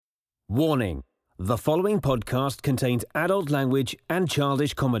Warning: the following podcast contains adult language and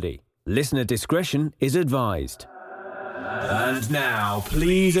childish comedy. Listener discretion is advised. And now,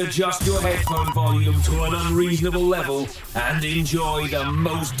 please adjust your headphone volume to an unreasonable level and enjoy the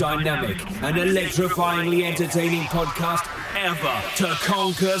most dynamic and electrifyingly entertaining podcast ever to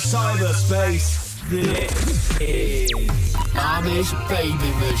conquer cyberspace. This is Amish Baby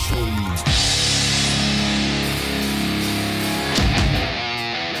Machine.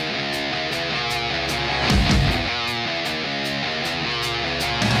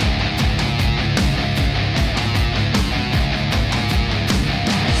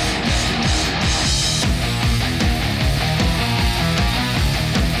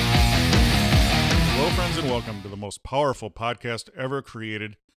 Welcome to the most powerful podcast ever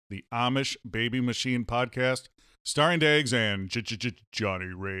created, the Amish Baby Machine podcast, starring Dags and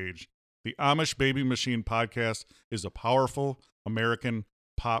Johnny Rage. The Amish Baby Machine podcast is a powerful American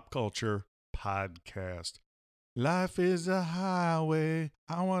pop culture podcast. Life is a highway.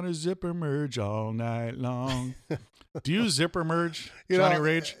 I want to zipper merge all night long. Do you zipper merge, Johnny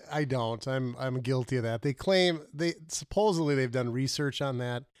Rage? I don't. I'm guilty of that. They claim supposedly they've done research on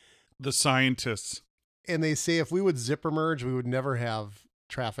that. The scientists. And they say if we would zipper merge, we would never have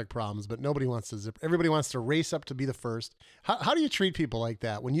traffic problems, but nobody wants to zip. Everybody wants to race up to be the first. How do you treat people like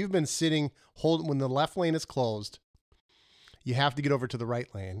that? When you've been sitting, when the left lane is closed, you have to get over to the right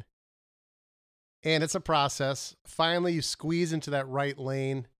lane. And it's a process. Finally, you squeeze into that right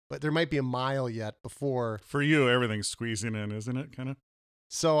lane, but there might be a mile yet before. For you, everything's squeezing in, isn't it? Kind of.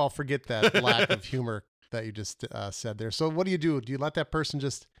 So I'll forget that lack of humor that you just said there. So what do? Do you let that person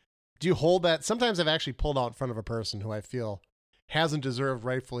just... Do you hold that? Sometimes I've actually pulled out in front of a person who I feel hasn't deserved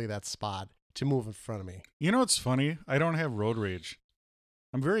rightfully that spot to move in front of me. You know what's funny? I don't have road rage.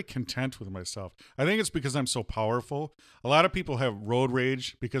 I'm very content with myself. I think it's because I'm so powerful. A lot of people have road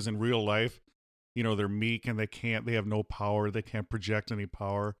rage because in real life, you know, they're meek and they have no power. They can't project any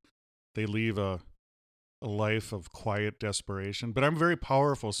power. They leave a life of quiet desperation. But I'm very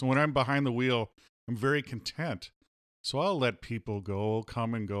powerful. So when I'm behind the wheel, I'm very content. So I'll let people go,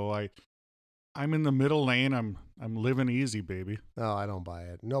 come and go. I'm in the middle lane. I'm living easy, baby. No, I don't buy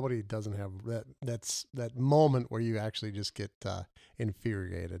it. Nobody doesn't have that moment where you actually just get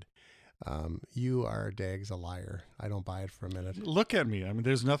infuriated. You are, Dags, a liar. I don't buy it for a minute. Look at me. I mean,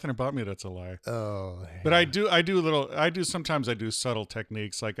 there's nothing about me that's a lie. Oh, yeah. But sometimes I do subtle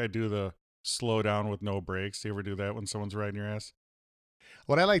techniques. Like I do the slow down with no brakes. Do you ever do that when someone's riding your ass?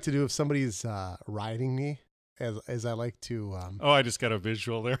 What I like to do if somebody's riding me, as I like to... I just got a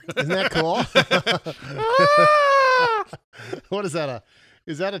visual there. Isn't that cool? What is that?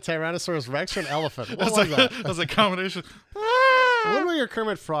 Is that a Tyrannosaurus Rex or an elephant? What was that? That was a combination. When will your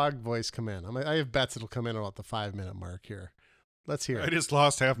Kermit Frog voice come in? I have bets it'll come in about the 5-minute mark here. Let's hear it. I just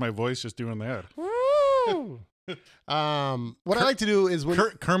lost half my voice just doing that. What I like to do is when...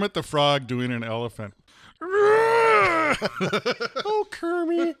 Kermit the Frog doing an elephant. Oh,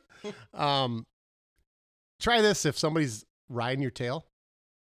 Kermit. Try this if somebody's riding your tail.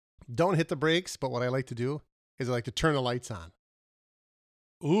 Don't hit the brakes, but what I like to do is I like to turn the lights on.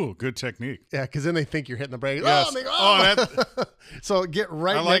 Ooh, good technique. Yeah, because then they think you're hitting the brakes. Yes. So get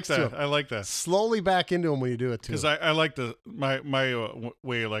right next to them. I like that. Slowly back into them when you do it, too. Because I like my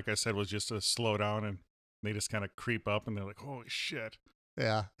way, like I said, was just to slow down, and they just kind of creep up, and they're like, holy shit.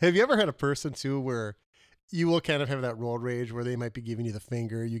 Yeah. Have you ever had a person, too, where you will kind of have that road rage where they might be giving you the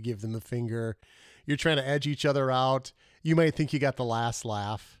finger, you give them the finger, you're trying to edge each other out. You might think you got the last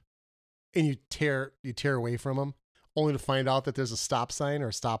laugh, and you tear away from them, only to find out that there's a stop sign or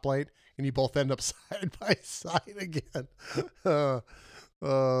a stoplight, and you both end up side by side again.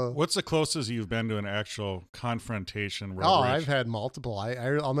 What's the closest you've been to an actual confrontation? Rage? I've had multiple.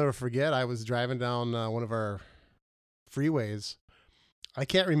 I'll never forget. I was driving down one of our freeways. I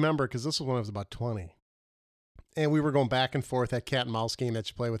can't remember because this was when I was about 20. And we were going back and forth, that cat and mouse game that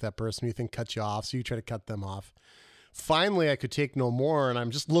you play with that person you think cuts you off, so you try to cut them off. Finally, I could take no more, and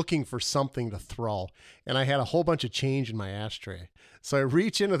I'm just looking for something to throw. And I had a whole bunch of change in my ashtray. So I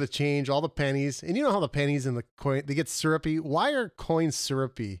reach into the change, all the pennies, and you know how the pennies in the coin, they get syrupy. Why are coins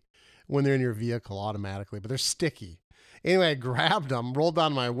syrupy when they're in your vehicle automatically? But they're sticky. Anyway, I grabbed them, rolled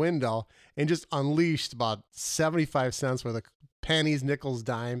down my window, and just unleashed about 75 cents worth of pennies, nickels,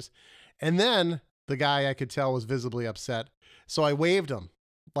 dimes. And then... the guy I could tell was visibly upset. So I waved him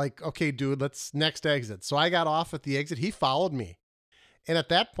like, okay, dude, let's next exit. So I got off at the exit. He followed me. And at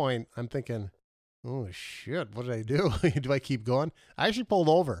that point, I'm thinking, oh shit, what did I do? Do I keep going? I actually pulled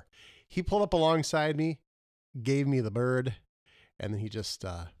over. He pulled up alongside me, gave me the bird, and then he just,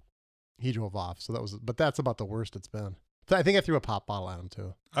 he drove off. So that was, but that's about the worst it's been. I think I threw a pop bottle at him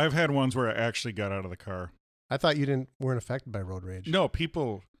too. I've had ones where I actually got out of the car. I thought you weren't affected by road rage. No,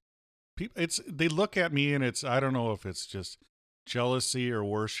 people, they look at me and I don't know if it's just jealousy or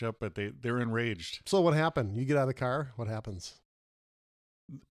worship, but they're enraged. So what happened? You get out of the car. What happens?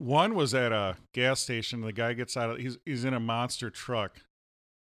 One was at a gas station. The guy gets out. He's in a monster truck,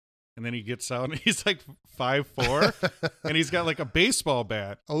 and then he gets out and he's like 5'4", and he's got like a baseball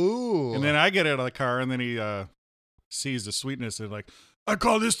bat. Oh. And then I get out of the car, and then he sees the sweetness and like, I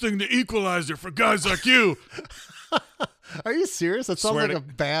call this thing the equalizer for guys like you. Are you serious? That sounds like a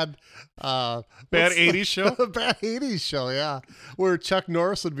bad 80s show? A bad 80s show, yeah. Where Chuck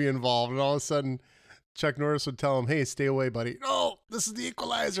Norris would be involved, and all of a sudden Chuck Norris would tell him, hey, stay away, buddy. No, this is the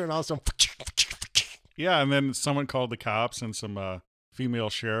equalizer. And all of a sudden, yeah, and then someone called the cops, and some female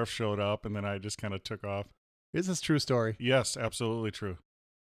sheriff showed up, and then I just kind of took off. Is this a true story? Yes, absolutely true.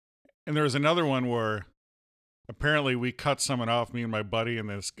 And there was another one where apparently we cut someone off, me and my buddy, and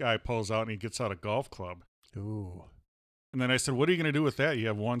this guy pulls out and he gets out a golf club. Ooh. And then I said, what are you going to do with that? You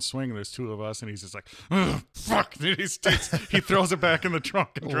have one swing and there's two of us. And he's just like, ugh, fuck. And he throws it back in the trunk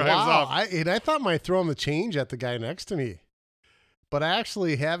and drives off. I thought I might throw him the change at the guy next to me. But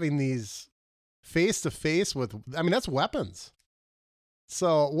actually having these face-to-face with, I mean, that's weapons.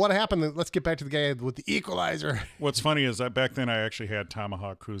 So what happened? Let's get back to the guy with the equalizer. What's funny is that back then I actually had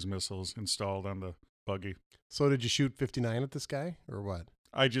Tomahawk cruise missiles installed on the buggy. So did you shoot 59 at this guy or what?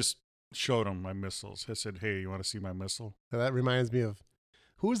 I just showed him my missiles. I said, hey, you want to see my missile? Now that reminds me of,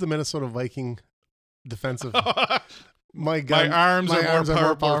 who is the Minnesota Viking defensive? My arms are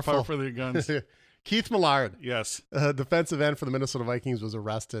more powerful for the guns. Keith Millard. Yes. Defensive end for the Minnesota Vikings was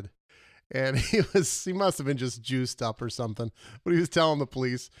arrested. And he must have been just juiced up or something. But he was telling the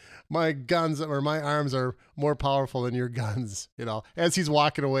police, my arms are more powerful than your guns, as he's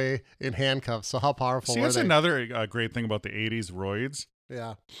walking away in handcuffs. So how powerful See, were that's they? another great thing about the 80s roids.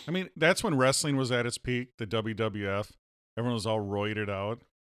 Yeah. I mean, that's when wrestling was at its peak, the WWF. Everyone was all roided out.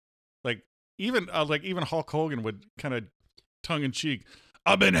 Like even Hulk Hogan would kind of tongue in cheek,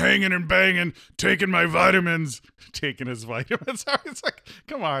 I've been hanging and banging, taking my vitamins, taking his vitamins. It's like,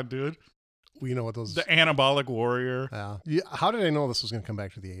 come on, dude. We know what those. The anabolic warrior. Yeah. How did I know this was going to come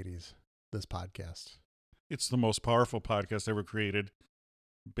back to the 80s? This podcast. It's the most powerful podcast ever created,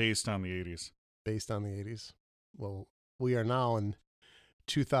 based on the 80s. Based on the 80s. Well, we are now in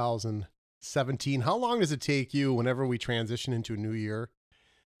 2017. How long does it take you whenever we transition into a new year?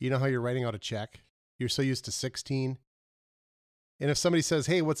 You know how you're writing out a check? You're so used to 16. And if somebody says,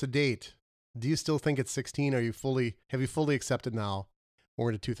 hey, what's a date? Do you still think it's 16? Have you fully accepted now?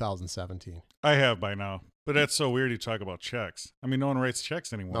 We're to 2017. I have by now, but that's so weird. You talk about checks. I mean, no one writes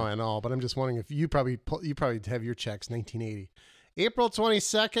checks anymore. No, I know, but I'm just wondering if you probably have your checks 1980, April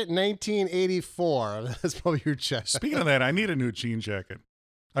 22nd, 1984. That's probably your check. Speaking of that, I need a new jean jacket.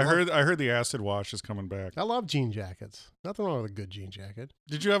 I heard the acid wash is coming back. I love jean jackets. Nothing wrong with a good jean jacket.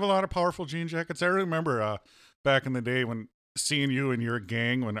 Did you have a lot of powerful jean jackets? I remember back in the day when seeing you and your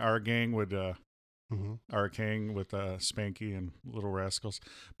gang, when our gang would. Our gang with Spanky and Little Rascals.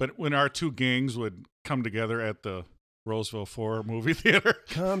 But when our two gangs would come together at the Roseville 4 movie theater.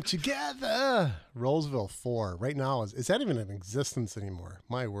 Come together. Roseville 4. Right now, is that even in existence anymore?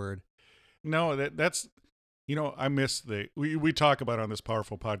 My word. No, that's, I miss we talk about on this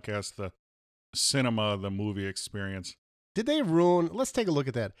powerful podcast, the cinema, the movie experience. Did they ruin? Let's take a look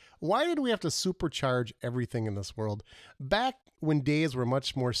at that. Why did we have to supercharge everything in this world? Back when days were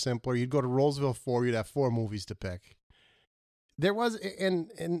much more simpler, you'd go to Roseville 4, you'd have 4 movies to pick. There was, and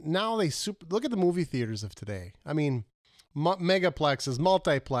now look at the movie theaters of today. I mean, megaplexes,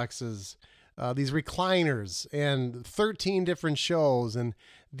 multiplexes, these recliners, and 13 different shows. And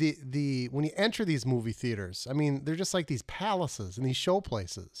the when you enter these movie theaters, I mean, they're just like these palaces and these show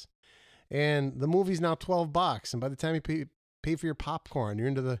places. And the movie's now $12, and by the time you pay for your popcorn, you're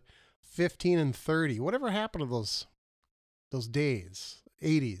into the 15 and 30. Whatever happened to those days?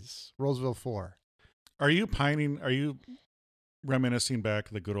 80s, Roseville 4. Are you reminiscing back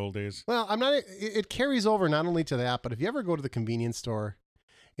the good old days? Well, I'm not. It carries over not only to that, but if you ever go to the convenience store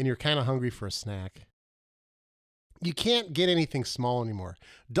and you're kind of hungry for a snack, you can't get anything small anymore.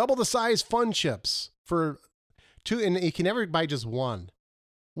 Double the size Fun Chips for 2, and you can never buy just one.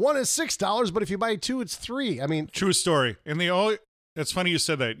 One is $6, but if you buy 2, it's $3. I mean, true story. And it's funny you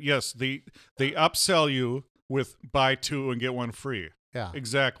said that. Yes, they upsell you with buy 2 and get 1 free. Yeah,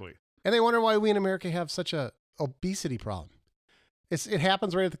 exactly. And they wonder why we in America have such a obesity problem. It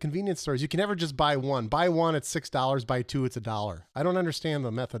happens right at the convenience stores. You can never just buy one. Buy one, it's $6. Buy 2, it's $1. I don't understand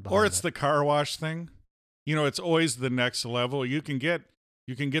the method behind it. Or it's the car wash thing. It's always the next level. You can get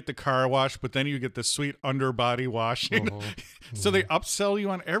You can get the car wash, but then you get the sweet underbody washing. So they upsell you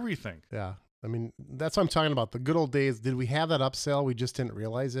on everything. Yeah. I mean, that's what I'm talking about. The good old days. Did we have that upsell? We just didn't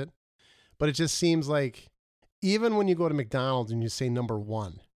realize it. But it just seems like even when you go to McDonald's and you say number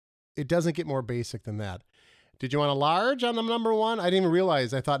one, it doesn't get more basic than that. Did you want a large on the number one? I didn't even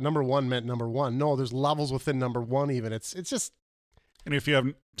realize. I thought number one meant number one. No, there's levels within number one even. It's just. And if you have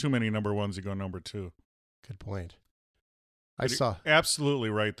too many number ones, you go number two. Good point.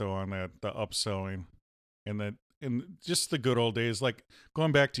 Absolutely right, though, on that, the upselling and just the good old days. Like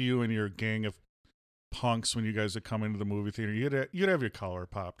going back to you and your gang of punks when you guys would come into the movie theater, you'd have your collar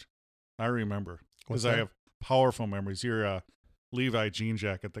popped. I remember because I have powerful memories. Your Levi jean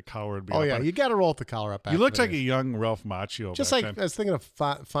jacket, the collar would be Oh, up yeah. on. You got to roll with the collar up. You looked like a young Ralph Macchio. Just back like then. I was thinking of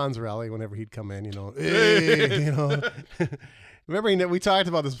Fonzarelli whenever he'd come in, Hey, Remember, we talked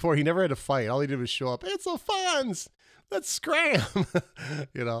about this before. He never had to fight. All he did was show up. It's a Fonz. Let's scram.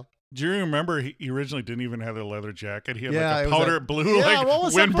 Do you remember he originally didn't even have a leather jacket? He had Yeah, like it a was powder like- blue Yeah, what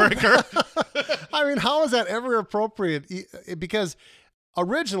was that windbreaker. I mean, how is that ever appropriate? Because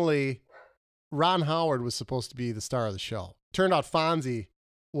originally, Ron Howard was supposed to be the star of the show. Turned out Fonzie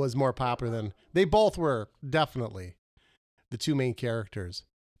was more popular than they both were. Definitely the two main characters,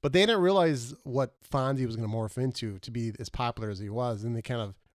 but they didn't realize what Fonzie was going to morph into to be as popular as he was, and they kind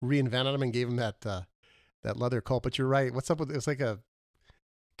of reinvented him and gave him that leather coat. But you're right. What's up with it's like a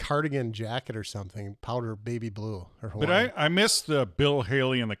cardigan jacket or something, powder baby blue or Hawaiian. But I missed the Bill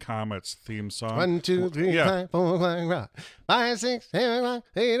Haley and the Comets theme song. 1, 2, 3, Yeah. 5, 4 o'clock rock. 5, 6, 7 o'clock,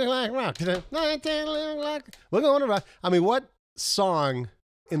 8 o'clock rock. 9, 10, 11 o'clock. We're going to rock. I mean, what song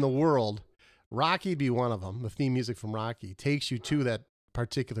in the world, Rocky be one of them, the theme music from Rocky, takes you to that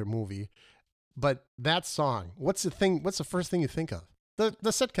particular movie. But that song, what's the first thing you think of? The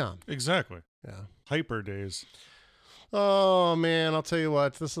sitcom. Exactly. Yeah. Hyper days. Oh, man, I'll tell you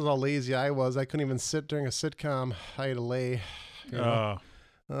what. This is how lazy I was. I couldn't even sit during a sitcom. I had to lay.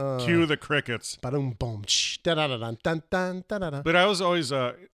 Cue the crickets. Ba-dum, boom, da-da-da-dun, dun, dun, da-da-da. But I was always,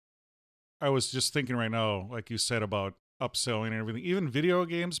 I was just thinking right now, like you said about upselling and everything. Even video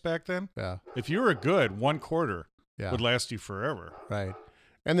games back then, Yeah, if you were good, 1 quarter yeah, would last you forever. right.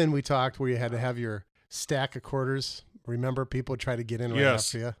 And then we talked where you had to have your stack of quarters. Remember, people would try to get in right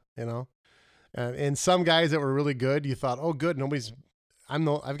Yes. after you, And some guys that were really good, you thought, oh, good,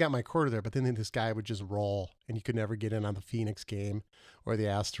 I've got my quarter there. But then this guy would just roll, and you could never get in on the Phoenix game or the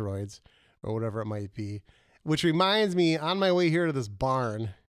Asteroids or whatever it might be. Which reminds me, on my way here to this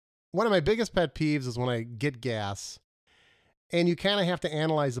barn, one of my biggest pet peeves is when I get gas, and you kind of have to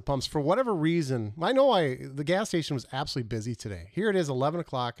analyze the pumps for whatever reason. I know the gas station was absolutely busy today. Here it is, 11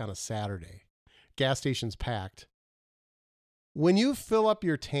 o'clock on a Saturday. Gas station's packed. When you fill up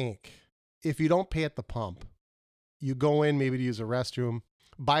your tank, if you don't pay at the pump, you go in maybe to use a restroom,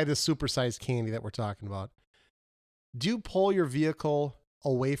 buy this supersized candy that we're talking about. Do you pull your vehicle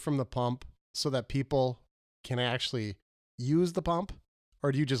away from the pump so that people can actually use the pump?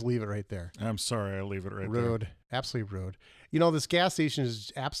 Or do you just leave it right there? I'm sorry, I leave it right there. Rude. Absolutely rude. This gas station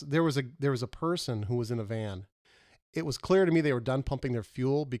is there was a person who was in a van. It was clear to me they were done pumping their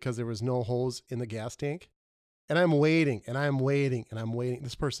fuel because there was no hose in the gas tank. And I'm waiting, and I'm waiting, and I'm waiting.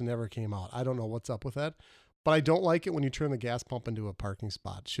 This person never came out. I don't know what's up with that. But I don't like it when you turn the gas pump into a parking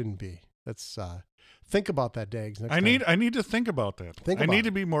spot. Shouldn't be. That's think about that, Dags. Next time. I need to think about that. I need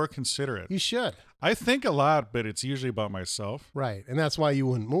to be more considerate. You should. I think a lot, but it's usually about myself. Right. And that's why you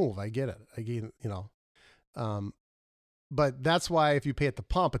wouldn't move. I get it. But that's why if you pay at the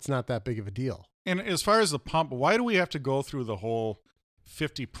pump, it's not that big of a deal. And as far as the pump, why do we have to go through the whole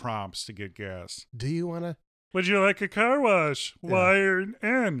 50 prompts to get gas? Do you want to? Would you like a car wash? Yeah. Y or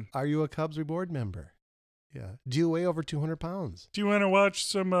N? Are you a Cubs Reward member? Yeah. Do you weigh over 200 pounds? Do you want to watch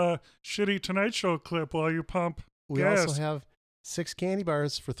some shitty Tonight Show clip while you pump We gas? also have 6 candy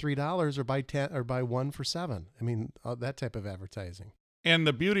bars for $3 or buy 10 or buy 1 for $7. I mean, that type of advertising. And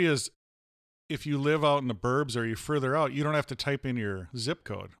the beauty is, if you live out in the burbs or you're further out, you don't have to type in your zip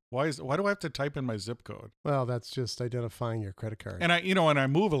code. Why do I have to type in my zip code? Well, that's just identifying your credit card. And I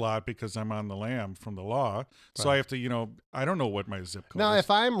move a lot because I'm on the lam from the law. So Right. I have to, I don't know what my zip code Now, is.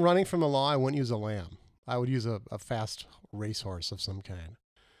 if I'm running from the law, I wouldn't use a lamb. I would use a fast racehorse of some kind.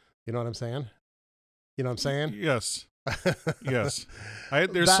 You know what I'm saying? You know what I'm saying? Yes. Yes.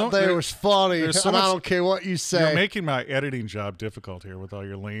 Was funny. there's so and I much- don't care what you You're say. making my editing job difficult here with all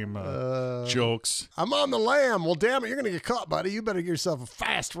your lame jokes. I'm on the lamb. Well, damn it, you're going to get caught, buddy. You better get yourself a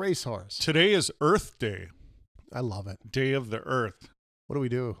fast racehorse. Today is Earth Day, I love it. Day of the Earth. What do we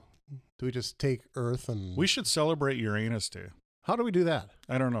do? Do we just take Earth and... We should celebrate Uranus Day. How do we do that?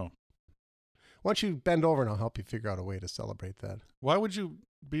 I don't know. Why don't you bend over and I'll help you figure out a way to celebrate that? Why would you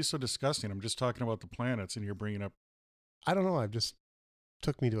be so disgusting? I'm just talking about the planets, and you're bringing up. I don't know. I've just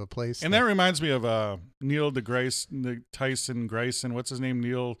took me to a place. And that reminds me of Neil deGrasse Tyson Grayson. What's his name?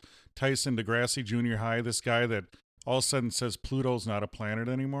 Neil Tyson DeGrasse Junior High. This guy that all of a sudden says Pluto's not a planet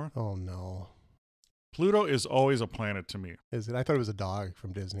anymore. Oh, no. Pluto is always a planet to me. Is it? I thought it was a dog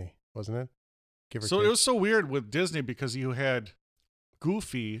from Disney, wasn't it? Give or So take. it was so weird with Disney because you had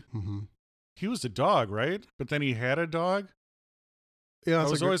Goofy. Mm-hmm. He was a dog, right? But then he had a dog. Yeah, I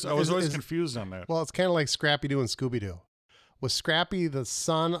was always confused on that. Well, it's kind of like Scrappy-Doo and Scooby-Doo. Was Scrappy the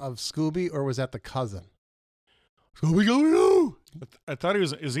son of Scooby, or was that the cousin? Scooby-Doo! I thought he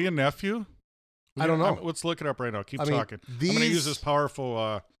was. Is he a nephew? I don't know. Let's look it up right now. Keep I mean, talking. I'm going to use this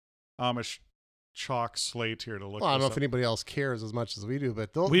powerful Amish chalk slate here to look. Well, I don't know this if up. anybody else cares as much as we do,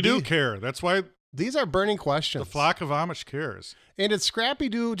 but We do care. That's why these are burning questions. the flock of Amish cares. And did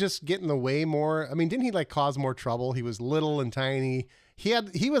Scrappy-Doo just get in the way more? I mean, didn't he like cause more trouble? He was little and tiny.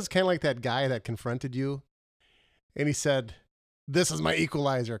 He was kind of like that guy that confronted you, and he said, "This is my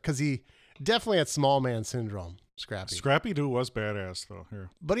equalizer," because he definitely had small man syndrome. Scrappy-Doo was badass though. Here,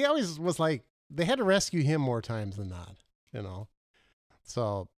 But he always was like, they had to rescue him more times than not, you know.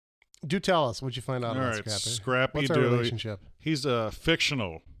 So, do tell us what you find out all about right, Scrappy. What's our Scrappy-Doo. relationship? He's a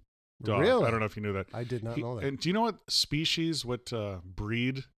fictional dog. Really? I don't know if you knew that. I did not know that. And do you know what species, what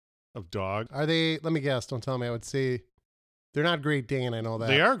breed of dog? Are they? Let me guess. Don't tell me. I would say they're not Great Dane. I know that.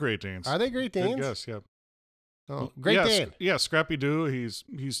 They are Great Danes. Are they Great Danes? Good guess, yeah. Oh, Great yeah, Dane. Yeah, Scrappy-Doo. He's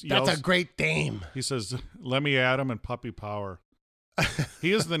That's yells, a Great Dane. He says, "Let me at him," and puppy power.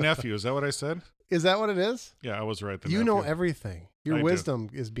 He is the nephew. Is that what I said? Is that what it is? Yeah, I was right. You know everything. Your I do. wisdom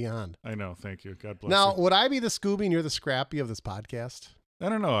is beyond. I know. Thank you. God bless Now, you. would I be the Scooby and you're the Scrappy of this podcast? I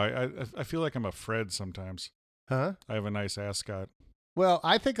don't know. I feel like I'm a Fred sometimes. Huh? I have a nice ascot. Well,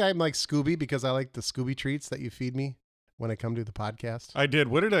 I think I'm like Scooby because I like the Scooby treats that you feed me when I come to the podcast. I did.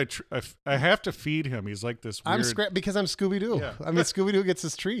 What did I have to feed him. He's like this weird. Because I'm Scooby-Doo. Yeah. I mean, Scooby-Doo gets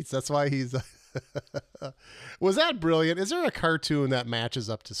his treats. That's why he's... Was that brilliant? Is there a cartoon that matches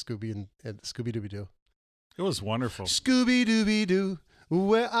up to Scooby and Scooby-Dooby-Doo? It was wonderful. Scooby-Dooby-Doo,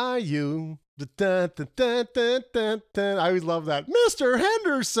 where are you? Dun, dun, dun, dun, dun, dun. I always love that. Mr.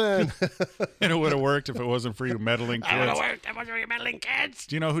 Henderson. And it would have worked if it wasn't for you meddling kids. I would have worked. That wasn't your meddling kids.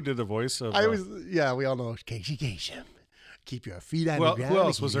 Do you know who did the voice of? Yeah, we all know Casey Kasem. Keep your feet on Well, the who ground.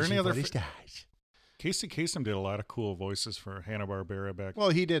 else? Was there any other stars? Casey Kasem did a lot of cool voices for Hanna-Barbera back.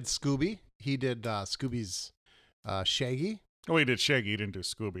 Well, he did Scooby. He did Scooby's Shaggy. Oh, he did Shaggy. He didn't do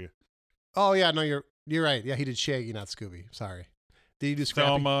Scooby. Oh yeah, no, you're right. Yeah, he did Shaggy, not Scooby. Sorry. Did he do Scrappy?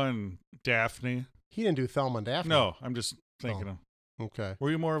 Thelma and Daphne. He didn't do Thelma and Daphne. No, I'm just thinking of. Okay.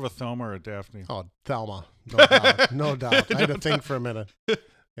 Were you more of a Thelma or a Daphne? Oh, Thelma. No doubt. No doubt. I had to think for a minute.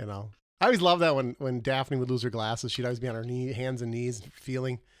 You know, I always loved that when Daphne would lose her glasses, she'd always be on her hands and knees,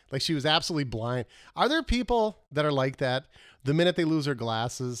 feeling like she was absolutely blind. Are there people that are like that the minute they lose their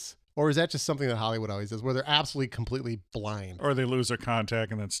glasses, or is that just something that Hollywood always does, where they're absolutely completely blind? Or they lose their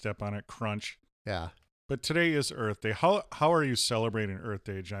contact and then step on it, crunch. Yeah. But today is Earth Day. How are you celebrating Earth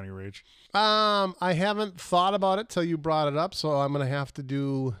Day, Johnny Rage? I haven't thought about it till you brought it up, so I'm gonna have to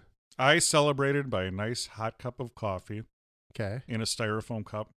do. I celebrated by a nice hot cup of coffee Okay. in a styrofoam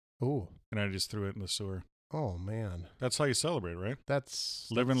cup, Oh. and I just threw it in the sewer. Oh man. That's how you celebrate, right? That's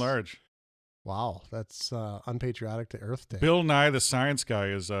Living large. Wow, that's unpatriotic to Earth Day. Bill Nye, the science guy,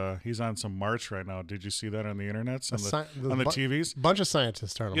 is he's on some march right now. Did you see that on the internet, on the TVs? Bunch of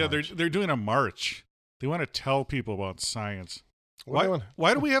scientists are on a Yeah, march. they're doing a march. They want to tell people about science. What do you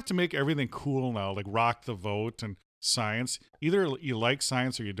Why do we have to make everything cool now, like rock the vote and science? Either you like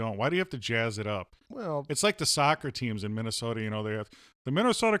science or you don't. Why do you have to jazz it up? Well, It's like the soccer teams in Minnesota. You know, they have the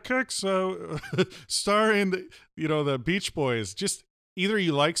Minnesota Kicks starring, the Beach Boys. Just either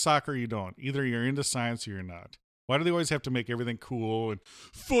you like soccer or you don't. Either you're into science or you're not. Why do they always have to make everything cool and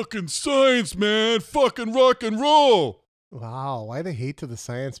fucking science, man? Fucking rock and roll. wow, why the hate to the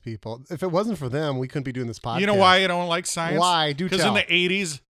science people? If it wasn't for them, we couldn't be doing this podcast. You know why I don't like science? Why? Do Because tell. in the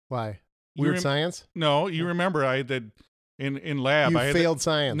 80s, Why? You Weird rem- science? no, you remember I did in lab. You I had failed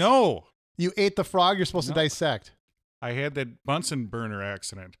science. No, You ate the frog you're supposed to No. dissect. I had that Bunsen burner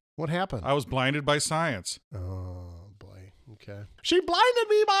accident. What happened? I was blinded by science. Oh, boy. Okay. She blinded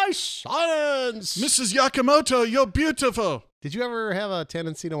me by science. Mrs. Yakamoto, you're beautiful. Did you ever have a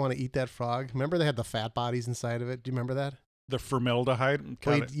tendency to want to eat that frog? Remember they had the fat bodies inside of it? Do you remember that? The formaldehyde.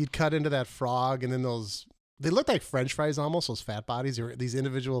 Well, you'd cut into that frog, and then they looked like French fries almost, those fat bodies, or these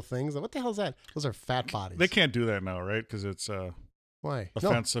individual things. What the hell is that? Those are fat bodies. They can't do that now, right? Because it's Why?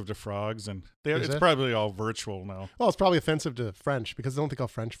 offensive to frogs, and Is it's it? probably all virtual now. Well, it's probably offensive to French because they don't think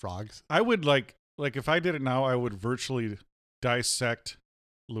of French frogs. I would like if I did it now, I would virtually dissect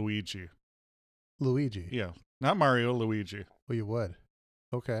Luigi. Luigi. Yeah, not Mario, Luigi. Well, you would.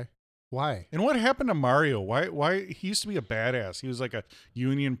 Okay. Why? And what happened to Mario? Why he used to be a badass. He was like a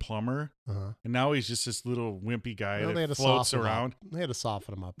union plumber, Uh-huh. and now he's just this little wimpy guy Well, they had that to floats soften him around. up. They had to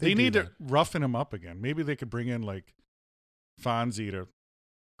soften him up. They do need that. to roughen him up again. Maybe they could bring in like Fonzie to.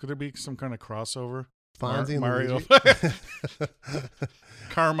 Could there be some kind of crossover? Fonzie and Mario, Luigi.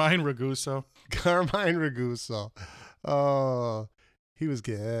 Carmine Ragusa. Carmine Ragusa. Oh, he was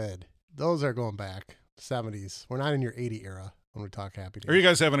good. Those are going back 70s. We're not in your 80 era when we talk Happy Days. Are you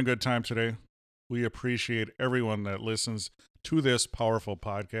guys having a good time today? We appreciate everyone that listens to this powerful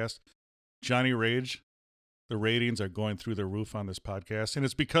podcast. Johnny Rage, the ratings are going through the roof on this podcast, and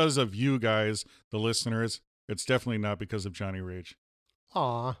it's because of you guys, the listeners. It's definitely not because of Johnny Rage.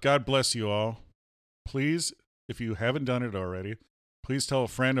 Aw. God bless you all. Please, if you haven't done it already, please tell a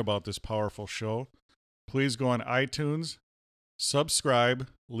friend about this powerful show. Please go on iTunes, subscribe,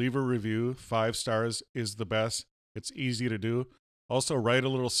 leave a review. 5 stars is the best. It's easy to do. Also, write a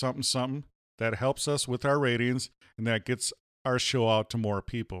little something, something. That helps us with our ratings, and that gets our show out to more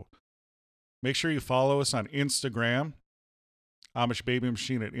people. Make sure you follow us on Instagram, Amish Baby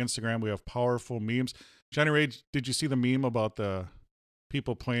Machine at Instagram. We have powerful memes. Johnny Ray, did you see the meme about the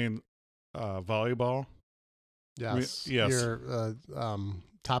people playing volleyball? Yes. Yes. Your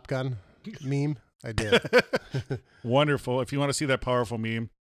Top Gun meme? I did. Wonderful. If you want to see that powerful meme,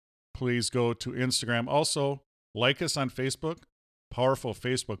 please go to Instagram. Also, like us on Facebook, powerful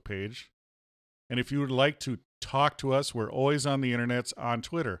Facebook page. And if you would like to talk to us, we're always on the internets on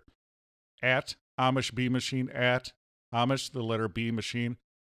Twitter at Amish B Machine, at Amish, the letter B Machine.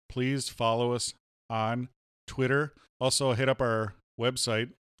 Please follow us on Twitter. Also, hit up our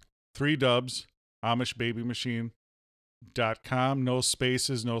website, 3 dubs, AmishBabyMachine.com. No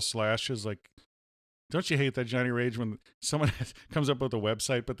spaces, no slashes. Like, don't you hate that, Johnny Rage, when someone comes up with a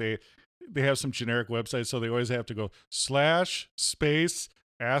website, but they have some generic website, so they always have to go slash, space,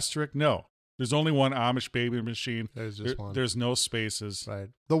 asterisk. No. There's only one Amish Baby Machine. There's just one. There's no spaces. Right.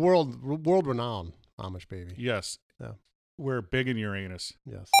 The world renowned Amish Baby. Yes. Yeah. We're big in Uranus.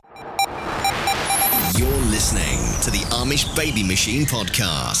 Yes. You're listening to the Amish Baby Machine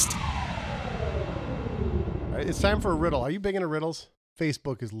podcast. All right, it's time for a riddle. Are you big into riddles?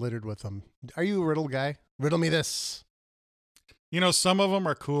 Facebook is littered with them. Are you a riddle guy? Riddle me this. You know, some of them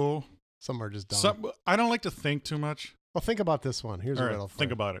are cool. Some are just dumb. Some I don't like to think too much. Well, think about this one. Here's All a right, riddle. For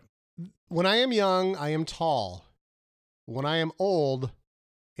think you. about it. When I am young, I am tall. When I am old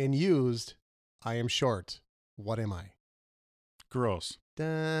and used, I am short. What am I? Gross.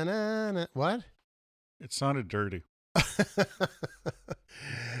 Da-na-na. What? It sounded dirty.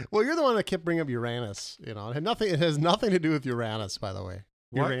 Well, you're the one that kept bringing up Uranus. You know, it has nothing to do with Uranus, by the way.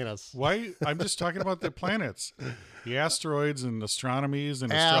 What? Uranus. Why? I'm just talking about the planets, the asteroids and astronomies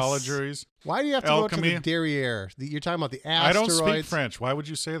and Ass. astrologers. Why do you have to Alchemy. go to the derriere? You're talking about the I asteroids. don't speak French. Why would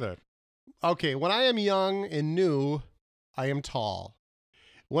you say that? Okay, when I am young and new, I am tall.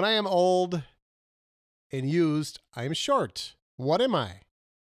 When I am old and used, I am short. What am I?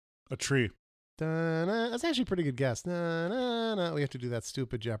 A tree. Da-na. That's actually a pretty good guess. Na-na-na. We have to do that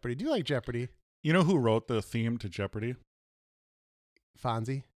stupid Jeopardy. Do you like Jeopardy? You know who wrote the theme to Jeopardy?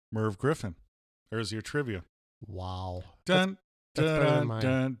 Fonzie? Merv Griffin. There's your trivia. Wow. Dun, that's better than dun, mine.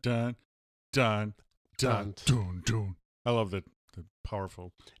 dun, dun, dun, dun, Dun. dun, dun. I love the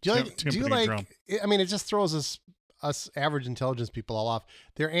powerful Do you like? Do you timpani like? drum. I mean, it just throws us average intelligence people all off.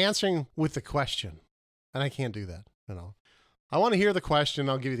 They're answering with the question, and I can't do that. You know, I want to hear the question.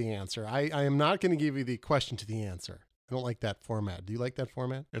 I'll give you the answer. I am not going to give you the question to the answer. I don't like that format. Do you like that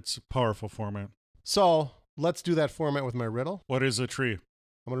format? It's a powerful format. So let's do that format with my riddle. What is a tree? I'm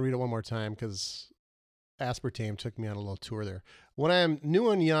going to read it one more time because Aspartame took me on a little tour there. When I am new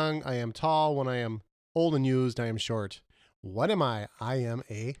and young, I am tall. When I am old and used, I am short. What am I? I am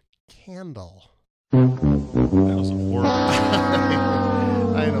a candle. That was a horrible.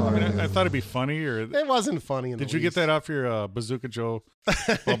 I know. I mean, I thought it'd be funny. Or It wasn't funny. did you get that off your Bazooka Joe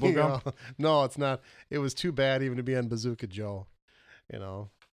bubble gum? No, it's not. It was too bad even to be on Bazooka Joe. You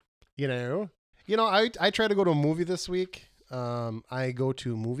know. I try to go to a movie this week. I go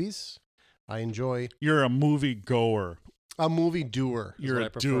to movies. I enjoy You're a movie goer. a movie doer. is You're what a I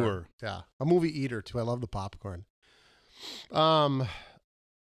prefer. doer. Yeah, a movie eater too. I love the popcorn.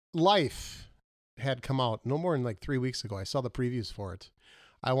 Life had come out no more than like 3 weeks ago. I saw the previews for it.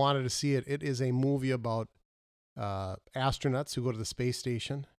 I wanted to see it. It is a movie about astronauts who go to the space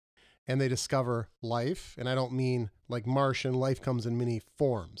station, and they discover life. And I don't mean like Martian, life comes in many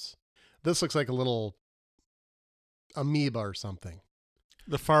forms. This looks like a little amoeba or something.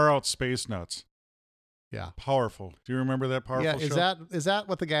 The Far Out Space Nuts. Yeah. Powerful. Do you remember that powerful Yeah, show? is that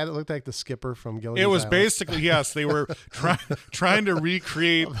what the guy that looked like the skipper from Gilligan's It was Island? basically, yes, they were trying to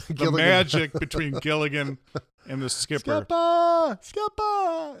recreate the Gilligan. magic between Gilligan and the skipper.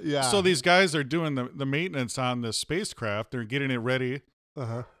 Skipper! Yeah. So these guys are doing the maintenance on the spacecraft. They're getting it ready,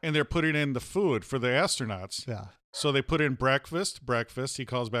 Uh-huh. and they're putting in the food for the astronauts. Yeah. So they put in breakfast. He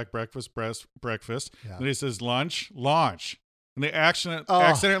calls back breakfast. Yeah. Then he says lunch. And they Oh.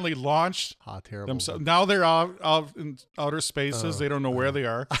 accidentally launched How terrible. themselves. Now they're out in outer spaces. They don't know where they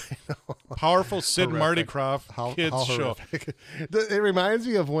are. I know. Powerful Sid Horrific. Marty Krofft kids show. horrific. It reminds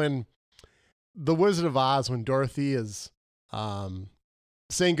me of when The Wizard of Oz, when Dorothy is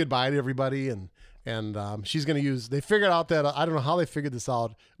saying goodbye to everybody, and she's going to use. They figured out that I don't know how they figured this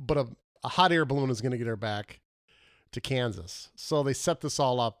out, but a hot air balloon is going to get her back to Kansas. So they set this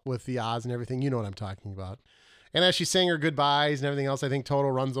all up with the Oz and everything. You know what I'm talking about. And as she's saying her goodbyes and everything else, I think Toto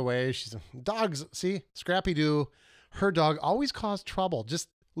runs away. She's dogs. See, Scrappy Doo, her dog always caused trouble. Just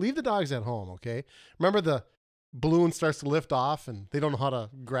leave the dogs at home, okay? Remember the balloon starts to lift off and they don't know how to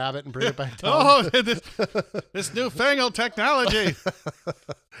grab it and bring it back down. Oh, this newfangled technology.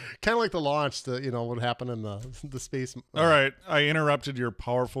 Kind of like the launch, what happened in the space. All right, I interrupted your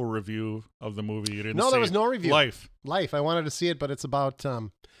powerful review of the movie. You didn't. No, say there was no review. Life. I wanted to see it, but it's about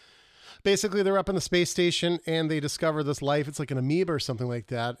basically they're up in the space station and they discover this life. It's like an amoeba or something like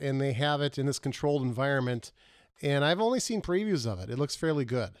that, and they have it in this controlled environment. And I've only seen previews of it. It looks fairly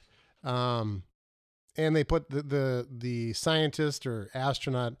good. And they put the scientist or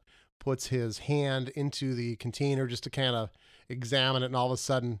astronaut puts his hand into the container just to kind of examine it, and all of a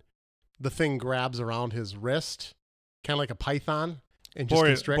sudden the thing grabs around his wrist, kind of like a python, and just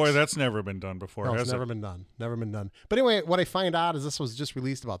constricts. Boy, that's never been done before. No, has it's it? never been done. Never been done. But anyway, what I find out is this was just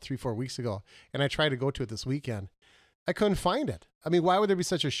released about 3-4 weeks ago, and I tried to go to it this weekend. I couldn't find it. I mean, why would there be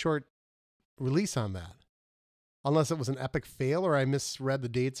such a short release on that? Unless it was an epic fail or I misread the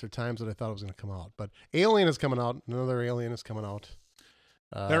dates or times that I thought it was going to come out. But Alien is coming out. Another Alien is coming out.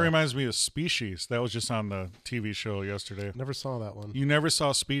 That reminds me of Species. That was just on the TV show yesterday. Never saw that one. You never saw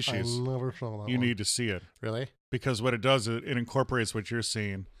I Species. never saw that one. You need to see it. Really? Because what it does, it incorporates what you're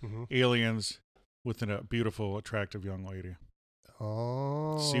seeing. Mm-hmm. Aliens with a beautiful, attractive young lady.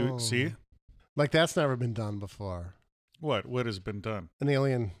 Oh. See? Like that's never been done before. What has been done? An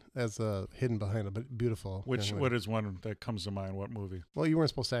alien as hidden behind a beautiful. young lady. What is one that comes to mind? What movie? Well, you weren't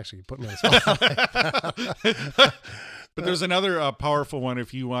supposed to actually put me on the spot. But there's another powerful one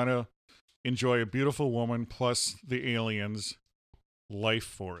if you want to enjoy a beautiful woman plus the aliens life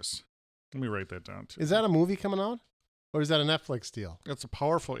force. Let me write that down too. Is that a movie coming out? Or is that a Netflix deal? That's a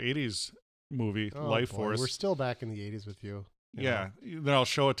powerful 80s movie, Oh, Life boy, Force. We're still back in the 80s with you. you Yeah. know? Then I'll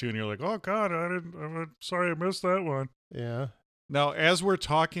show it to you and you're like, oh God, I'm sorry I missed that one. Yeah. Now, as we're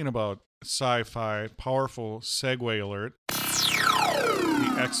talking about sci-fi, powerful segue alert,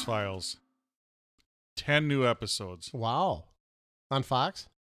 the X-Files. 10 new episodes. Wow. On Fox?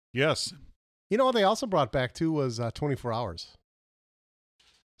 Yes. You know what they also brought back too was 24 Hours.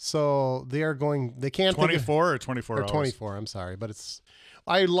 So they can't 24 or 24 or hours? 24, I'm sorry. But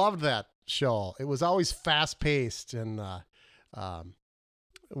I loved that show. It was always fast paced and I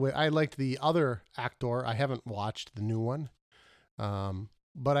liked the other actor. I haven't watched the new one.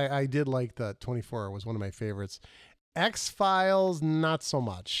 But I did like the 24 was one of my favorites. X-Files, not so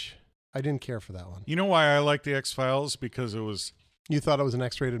much. I didn't care for that one. You know why I like the X-Files? Because You thought it was an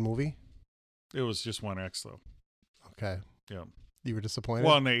X-rated movie? it was just one X though. Okay. Yeah. You were disappointed?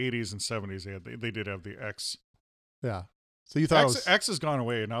 Well, in the 80s and 70s, they did have the X. Yeah. So you thought it was... X has gone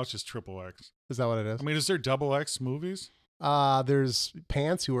away, and now it's just triple X. Is that what it is? I mean, is there double X movies? There's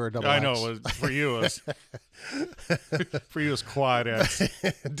Pants who are double I X. know. For you, it's quad X.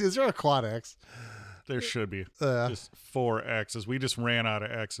 Is there a quad X? There should be. Yeah. Just 4 X's. We just ran out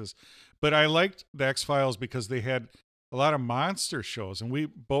of X's. But I liked the X-Files because they had a lot of monster shows, and we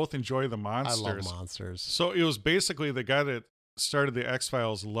both enjoy the monsters. I love monsters. So it was basically the guy that started the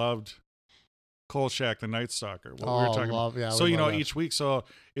X-Files loved Kolchak the Night Stalker. What we were talking about. Yeah, so we love that. each week. So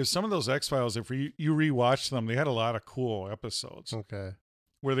if some of those X-Files, if you rewatch them, they had a lot of cool episodes Okay.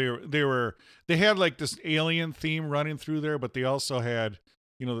 where they had like this alien theme running through there, but they also had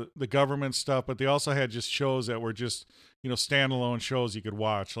the government stuff, but they also had just shows that were just standalone shows you could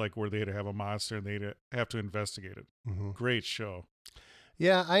watch, like where they'd have a monster and they'd have to investigate it. Mm-hmm. Great show.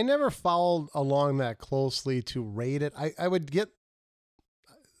 Yeah, I never followed along that closely to rate it. I would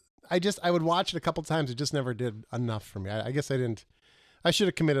watch it a couple times. It just never did enough for me. I guess I didn't I should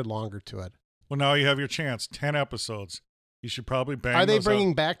have committed longer to it. Well, now you have your chance. 10 episodes. You should probably bang. Are they those bringing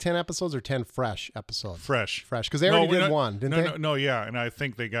out. back 10 episodes or 10 fresh episodes? Fresh? Because they already we're did not- one, didn't they? No, yeah. And I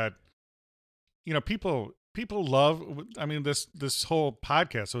think they got, people love, this whole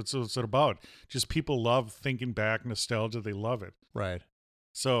podcast. So it's about just people love thinking back, nostalgia. They love it. Right.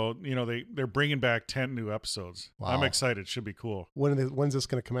 So, they're bringing back 10 new episodes. Wow. I'm excited. Should be cool. When's this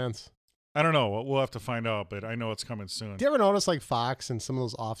going to commence? I don't know. We'll have to find out, but I know it's coming soon. Do you ever notice like Fox and some of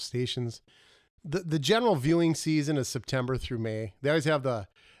those off stations, the general viewing season is September through May. They always have the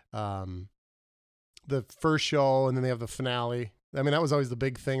first show and then they have the finale. I mean, that was always the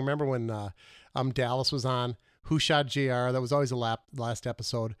big thing. Remember when Dallas was on Who Shot JR? That was always the last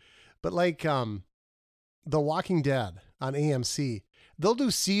episode. But like The Walking Dead on AMC, they'll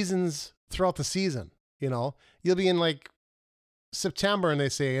do seasons throughout the season. You'll be in like September and they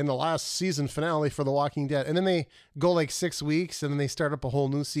say in the last season finale for The Walking Dead. And then they go like 6 weeks and then they start up a whole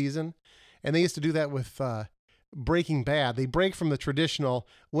new season. And they used to do that with Breaking Bad. They break from the traditional.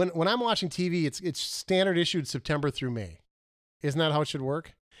 When I'm watching TV, it's standard issued September through May. Isn't that how it should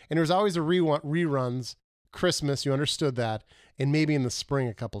work? And there's always a reruns, Christmas, you understood that, and maybe in the spring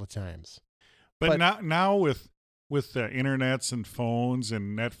a couple of times. But now with the internets and phones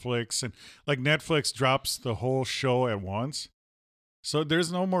and Netflix, and like Netflix drops the whole show at once. So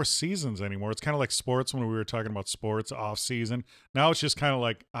there's no more seasons anymore. It's kind of like sports when we were talking about sports off season. Now it's just kind of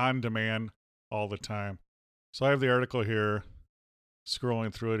like on demand all the time. So I have the article here,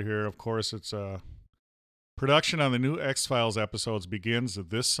 scrolling through it here. Of course, it's production on the new X-Files episodes begins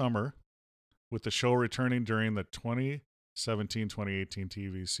this summer with the show returning during the 2017-2018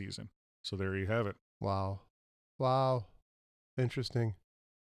 TV season. So there you have it. Wow. Interesting.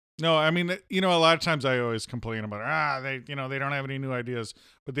 No, I mean, a lot of times I always complain about, they don't have any new ideas.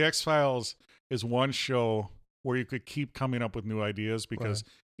 But the X-Files is one show where you could keep coming up with new ideas because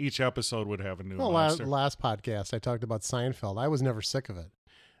each episode would have a new monster. Last podcast, I talked about Seinfeld. I was never sick of it.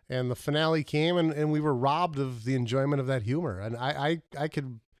 And the finale came and we were robbed of the enjoyment of that humor. And I'd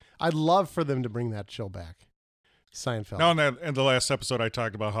love for them to bring that show back. Seinfeld. No, in the last episode, I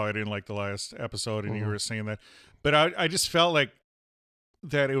talked about how I didn't like the last episode, and you were saying that. But I just felt like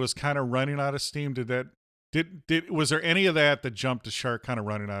that it was kind of running out of steam. Was there any of that jumped the shark kind of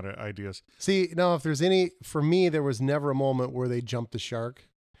running out of ideas? See, no, if there's any, for me, there was never a moment where they jumped the shark.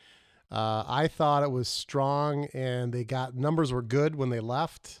 I thought it was strong and numbers were good when they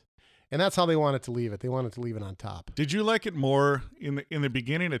left. And that's how they wanted to leave it. They wanted to leave it on top. Did Did you like it more in the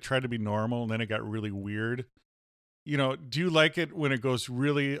beginning? It tried to be normal and then it got really weird. Do you like it when it goes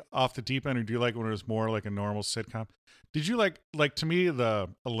really off the deep end, or do you like it when it was more like a normal sitcom? Did you like to me,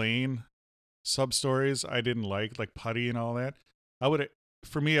 the Elaine sub-stories I didn't like Putty and all that? I would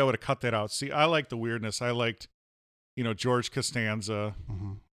have cut that out. See, I like the weirdness. I liked, George Costanza,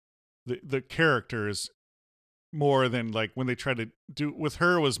 the characters more than like when they tried to do with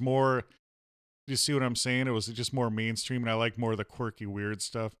her was more, do you see what I'm saying? It was just more mainstream, and I like more of the quirky, weird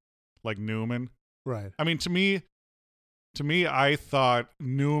stuff like Newman. Right. I mean, to me, I thought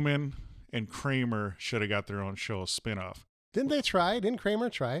Newman and Kramer should have got their own show spinoff. Didn't they try? Didn't Kramer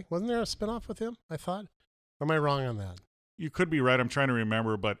try? Wasn't there a spinoff with him, I thought? Or am I wrong on that? You could be right. I'm trying to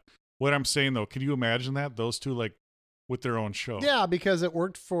remember. But what I'm saying, though, can you imagine that? Those two, like, with their own show. Yeah, because it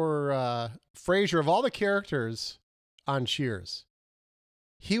worked for Frasier. Of all the characters on Cheers,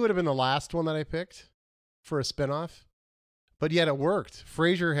 he would have been the last one that I picked for a spinoff. But yet it worked.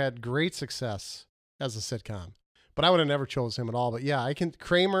 Frasier had great success as a sitcom. But I would have never chose him at all. But yeah,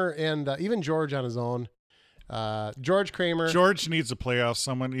 Kramer and even George on his own. George Kramer. George needs to play off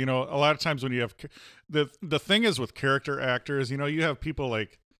someone. A lot of times when you have the thing is with character actors, you have people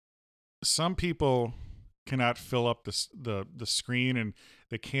like some people cannot fill up the screen, and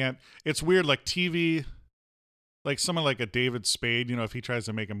they can't. It's weird, like TV, like someone like a David Spade. If he tries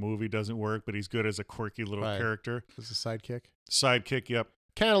to make a movie, doesn't work, but he's good as a quirky little character. As a sidekick. Sidekick, yep.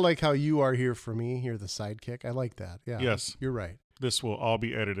 Kind of like how you are here for me. You're the sidekick. I like that. Yeah. Yes. You're right. This will all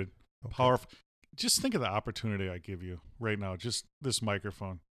be edited. Okay. Powerful. Just think of the opportunity I give you right now. Just this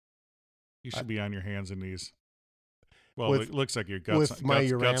microphone. You should be on your hands and knees. Well, it looks like your guts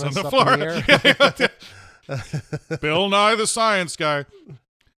on the floor. Bill Nye the Science Guy.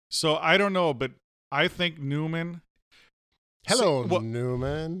 So I don't know, but I think Newman. Hello,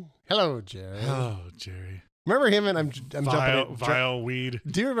 Newman. Hello, Jerry. Oh, Jerry. Remember him? And I'm jumping. Vile weed.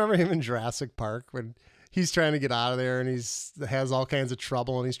 Do you remember him in Jurassic Park when he's trying to get out of there and has all kinds of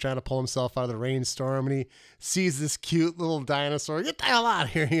trouble and he's trying to pull himself out of the rainstorm and he sees this cute little dinosaur, get the hell out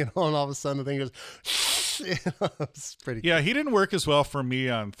of here, and all of a sudden the thing goes, it's pretty cool. Yeah, he didn't work as well for me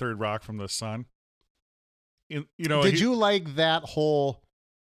on Third Rock from the Sun. you know, Did you like that whole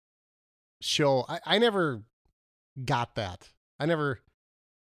show? I never got that. I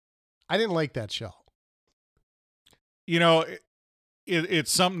didn't like that show. You know,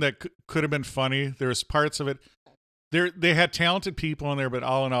 it's something that could have been funny. There's parts of it. They had talented people in there, but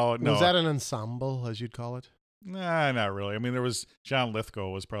all in all, no. Was that an ensemble, as you'd call it? Nah, not really. I mean, there was John Lithgow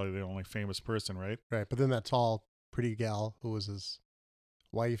was probably the only famous person, right? Right, but then that tall, pretty gal who was his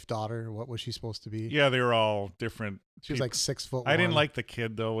wife, daughter, what was she supposed to be? Yeah, they were all different. She was like 6 foot. I didn't like the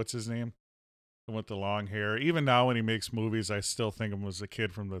kid though. What's his name? The one with the long hair. Even now, when he makes movies, I still think of him as the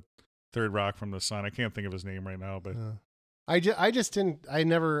kid from the Third Rock from the Sun. I can't think of his name right now, but I just didn't. I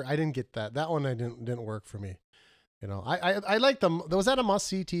didn't get that. That one didn't work for me. You know, I like them. Was that a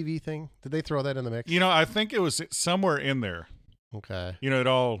must-see TV thing? Did they throw that in the mix? You know, I think it was somewhere in there. Okay. You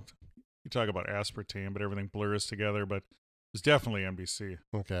know, you talk about aspartame, but everything blurs together, but it was definitely NBC.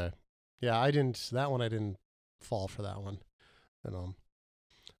 Okay. Yeah, I didn't fall for that one. You know.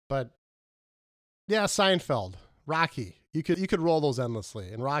 But yeah, Seinfeld, Rocky. You could roll those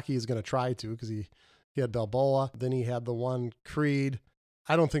endlessly. And Rocky is going to try to because he had Balboa, then he had the one Creed.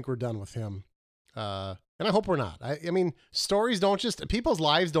 I don't think we're done with him. And I hope we're not. I mean, people's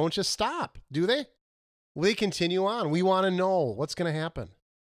lives don't just stop, do they? They continue on. We want to know what's going to happen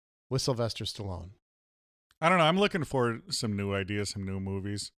with Sylvester Stallone. I don't know. I'm looking for some new ideas, some new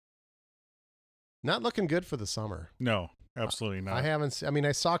movies. Not looking good for the summer. No, absolutely not.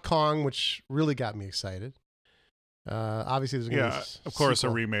 I saw Kong, which really got me excited. Obviously, there's going to be of course, a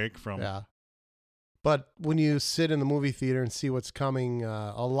remake from. Yeah. But when you sit in the movie theater and see what's coming,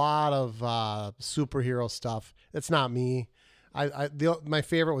 a lot of superhero stuff. It's not me. My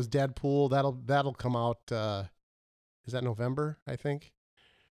favorite was Deadpool. That'll come out. Is that November? I think.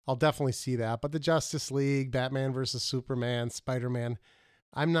 I'll definitely see that. But the Justice League, Batman versus Superman, Spider-Man.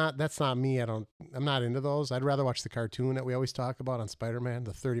 That's not me. I'm not into those. I'd rather watch the cartoon that we always talk about on Spider-Man,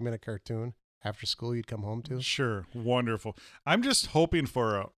 the 30-minute cartoon after school you'd come home to. Sure, wonderful. I'm just hoping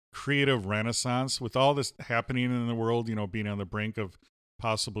for a creative renaissance with all this happening in the world, you know, being on the brink of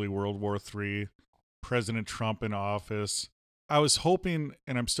possibly World War III, President Trump in office. I was hoping,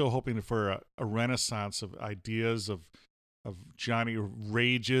 and I'm still hoping for a renaissance of ideas of Johnny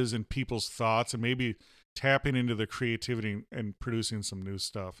rages and people's thoughts, and maybe tapping into the creativity and producing some new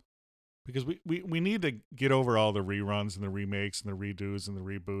stuff. Because we need to get over all the reruns and the remakes and the redos and the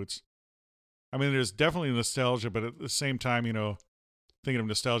reboots. I mean, there's definitely nostalgia, but at the same time, you know, thinking of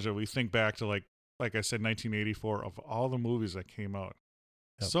nostalgia, we think back to like I said, 1984, of all the movies that came out.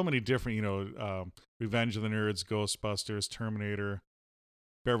 Yep. So many different, you know, Revenge of the Nerds, Ghostbusters, Terminator,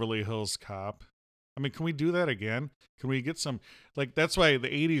 Beverly Hills Cop. I mean, can we do that again? Can we get some, like, that's why the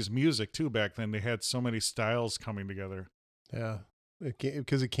 80s music too, back then, they had so many styles coming together. Yeah,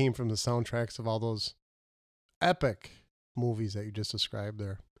 because it came from the soundtracks of all those epic movies that you just described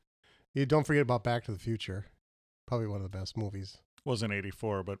there. You don't forget about Back to the Future. Probably one of the best movies. Wasn't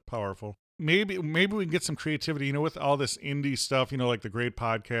 84, but powerful. Maybe we can get some creativity, you know, with all this indie stuff, you know, like the great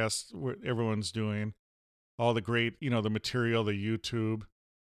podcasts where everyone's doing, all the great, you know, the material, the YouTube.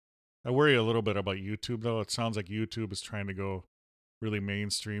 I worry a little bit about YouTube, though. It sounds like YouTube is trying to go really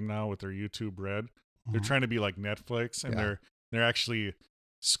mainstream now with their YouTube Red. Mm-hmm. They're trying to be like Netflix, and they're actually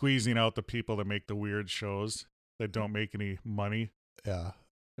squeezing out the people that make the weird shows that don't make any money. Yeah.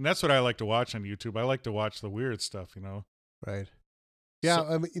 And that's what I like to watch on YouTube. I like to watch the weird stuff, you know? Right. Yeah, so,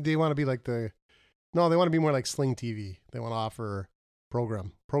 I mean, they want to be like they want to be more like Sling TV. They want to offer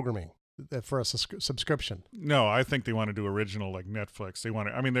programming for a subscription. No, I think they want to do original like Netflix.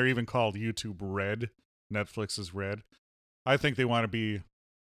 They're even called YouTube Red. Netflix is Red. I think they want to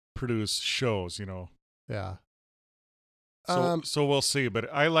produce shows, you know. Yeah. So we'll see,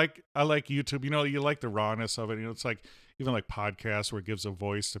 but I like YouTube. You know, you like the rawness of it. You know, it's like even like podcasts where it gives a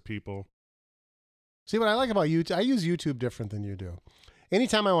voice to people. See, what I like about YouTube, I use YouTube different than you do.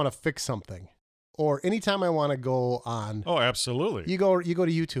 Anytime I want to fix something, or anytime I want to go on. Oh, absolutely. You go to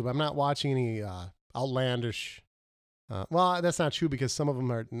YouTube. I'm not watching any outlandish. Well, that's not true because some of them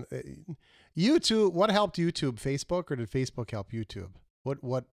are. YouTube. What helped YouTube? Facebook, or did Facebook help YouTube?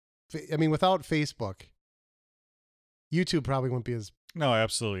 What? I mean, without Facebook, YouTube probably wouldn't be as. No,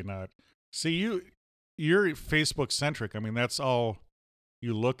 absolutely not. See, you're Facebook centric. I mean, that's all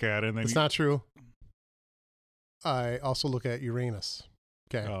you look at, and then it's not true. I also look at Uranus.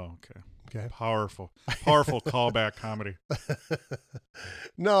 Okay. Oh, okay. Powerful callback comedy.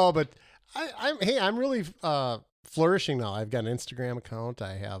 No, but I'm really flourishing now. I've got an Instagram account.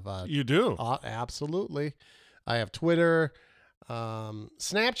 I have. You do? Absolutely. I have Twitter,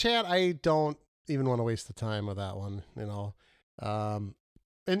 Snapchat. I don't even want to waste the time with that one. You know,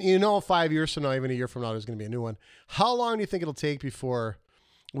 And 5 years from now, even a year from now, there's going to be a new one. How long do you think it'll take before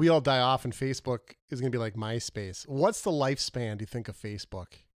we all die off and Facebook is going to be like MySpace? What's the lifespan, do you think, of Facebook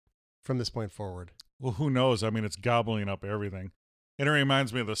from this point forward? Well, who knows? I mean, it's gobbling up everything. And it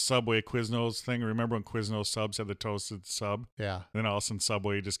reminds me of the Subway Quiznos thing. Remember when Quiznos subs had the toasted sub? Yeah. Then all of a sudden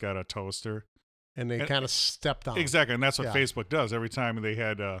Subway just got a toaster. And they kind of stepped on it. Exactly. And that's what Yeah. Facebook does. Every time they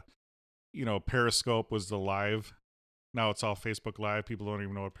had, Periscope was the live. Now it's all Facebook Live. People don't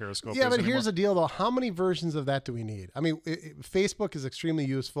even know what Periscope is Yeah, but anymore. here's the deal, though. How many versions of that do we need? I mean, Facebook is extremely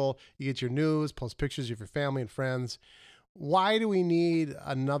useful. You get your news, post pictures of your family and friends. Why do we need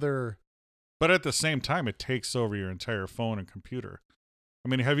another? But at the same time, it takes over your entire phone and computer. I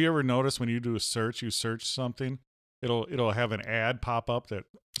mean, have you ever noticed when you do a search, you search something, it'll have an ad pop up that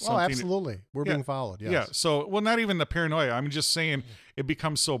something. Oh, absolutely. We're Yeah. being followed. Yes. Yeah. So, well, not even the paranoia. I'm just saying it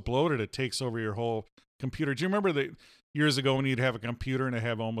becomes so bloated, it takes over your whole computer. Do you remember that years ago when you'd have a computer and it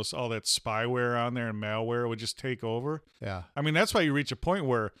have almost all that spyware on there and malware would just take over? Yeah. I mean, that's why you reach a point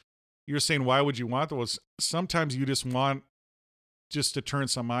where you're saying, why would you want those? Sometimes you just want just to turn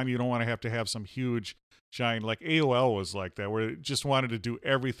some on. You don't want to have some huge, giant, like AOL was like that, where it just wanted to do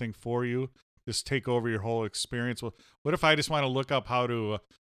everything for you, just take over your whole experience. Well, what if I just want to look up how to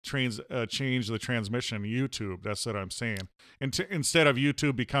change the transmission in YouTube? That's what I'm saying. And instead of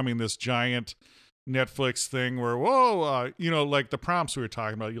YouTube becoming this giant Netflix thing where, like the prompts we were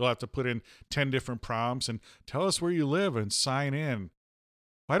talking about, you'll have to put in 10 different prompts and tell us where you live and sign in.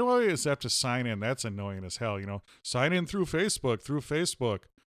 Why do I always have to sign in? That's annoying as hell, Sign in through Facebook.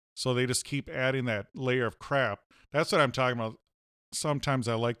 So they just keep adding that layer of crap. That's what I'm talking about. Sometimes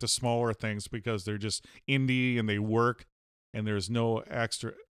I like the smaller things because they're just indie and they work and there's no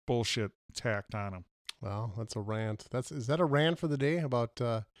extra bullshit tacked on them. Well, that's a rant. Is that a rant for the day about,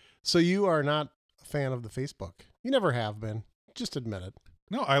 so you are not a fan of the Facebook? You never have been. Just admit it.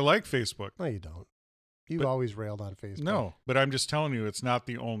 No, I like Facebook. No, you don't. You've But- always railed on Facebook. No, but I'm just telling you, it's not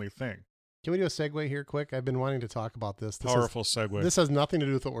the only thing. Can we do a segue here quick? I've been wanting to talk about this. Powerful segue. This has nothing to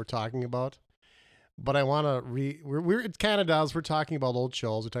do with what we're talking about, but I want to it kind of does. We're talking about old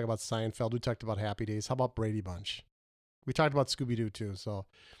shows. We talked about Seinfeld. We talked about Happy Days. How about Brady Bunch? We talked about Scooby-Doo too. So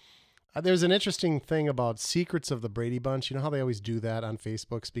there's an interesting thing about Secrets of the Brady Bunch. You know how they always do that on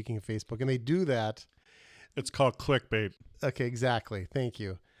Facebook, speaking of Facebook, and they do that. It's called clickbait. Okay, exactly. Thank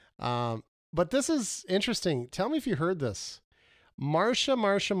you. But this is interesting. Tell me if you heard this.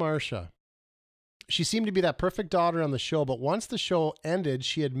 Marsha. She seemed to be that perfect daughter on the show, but once the show ended,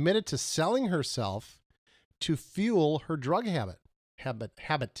 she admitted to selling herself to fuel her drug habit.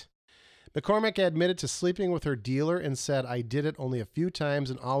 McCormick admitted to sleeping with her dealer and said, "I did it only a few times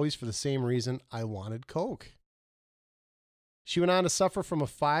and always for the same reason. I wanted coke." She went on to suffer from a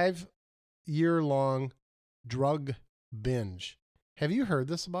 5-year-long drug binge. Have you heard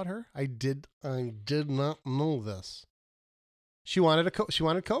this about her? I did not know this. She wanted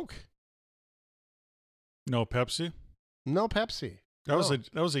coke. No Pepsi? No Pepsi. That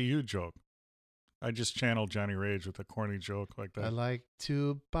was a you joke. I just channeled Johnny Rage with a corny joke like that. I like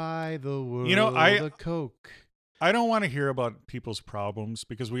to buy the world I- a Coke. I don't want to hear about people's problems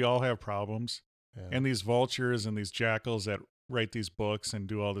because we all have problems. Yeah. And these vultures and these jackals that write these books and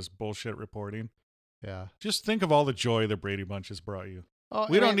do all this bullshit reporting. Yeah. Just think of all the joy the Brady Bunch has brought you. Oh,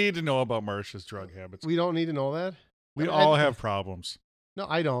 We and don't need to know about Marsha's drug habits. We don't need to know that. We I- all I- have problems. No,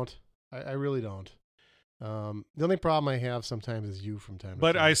 I don't. I really don't. The only problem I have sometimes is you from time to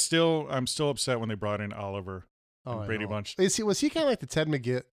But time. I'm still upset when they brought in Oliver Oh, and I Brady know. Bunch. Was he kind of like the Ted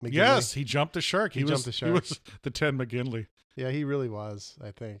McGinley? Yes, he jumped the shark. He jumped the shark. He was the Ted McGinley. Yeah, he really was,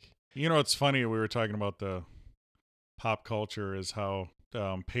 I think. It's funny. We were talking about the pop culture is how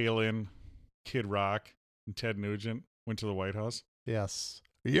Palin, Kid Rock, and Ted Nugent went to the White House. Yes.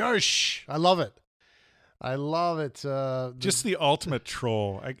 Yosh! I love it. Just the ultimate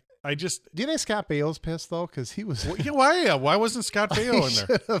troll. I just. Do you think Scott Bale's pissed, though? Because he was... Why wasn't Scott Baio in there?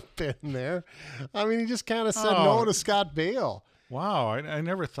 Should have been there. I mean, he just kind of said Oh. no to Scott Bale. Wow, I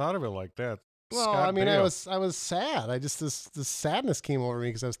never thought of it like that. Well, Scott I mean, Baio. I was sad. I just this sadness came over me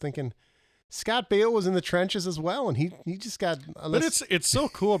because I was thinking Scott Bale was in the trenches as well, and he just got. But it's so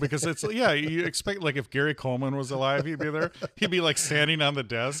cool because it's you expect like if Gary Coleman was alive, he'd be there. He'd be like standing on the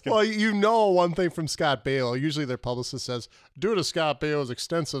desk. And, Well, you know one thing from Scott Bale. Usually their publicist says, due to Scott Bale's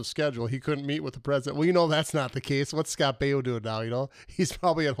extensive schedule, he couldn't meet with the president. Well, you know that's not the case. What's Scott Bale doing now? He's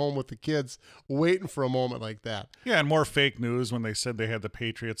probably at home with the kids waiting for a moment like that. yeah, and more fake news when they said they had the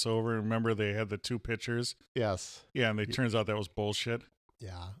Patriots over. Remember they had the 2 pitchers. Yes. Yeah, and it turns out that was bullshit.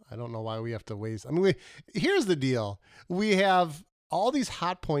 Yeah, I don't know why we have to waste. I mean, here's the deal. We have all these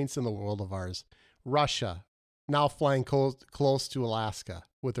hot points in the world of ours. Russia, now flying close to Alaska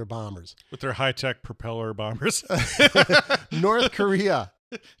with their bombers. With their high-tech propeller bombers. North Korea.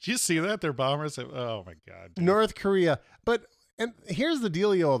 Did you see that? Their bombers? Oh, my God. Dude. North Korea. And here's the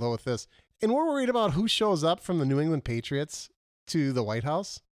dealio, though, with this. And we're worried about who shows up from the New England Patriots to the White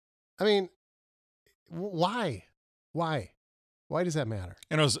House. I mean, why? Why does that matter?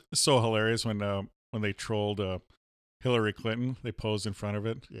 And it was so hilarious when they trolled Hillary Clinton. They posed in front of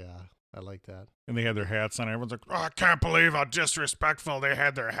it. Yeah, I like that. And they had their hats on. Everyone's like, oh, I can't believe how disrespectful they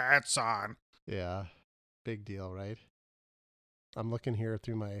had their hats on. Yeah, big deal, right? I'm looking here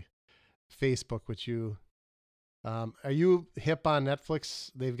through my Facebook with you. Are you hip on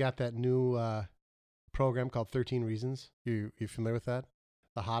Netflix? They've got that new program called 13 Reasons. You familiar with that?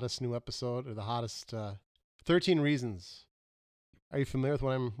 The hottest new episode, or the hottest 13 Reasons. Are you familiar with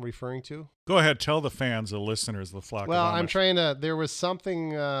what I'm referring to? Go ahead, tell the fans, the listeners, the flock. Well, of Amish. I'm trying to. There was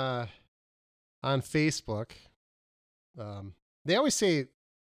something on Facebook. They always say,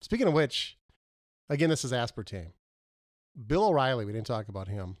 speaking of which, again, this is aspartame. Bill O'Reilly, we didn't talk about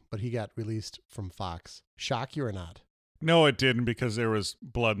him, but he got released from Fox. Shock you or not? No, it didn't, because there was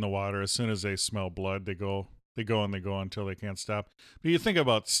blood in the water. As soon as they smell blood, they go until they can't stop. But you think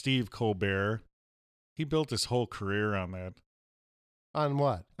about Steve Colbert. He built his whole career on that. On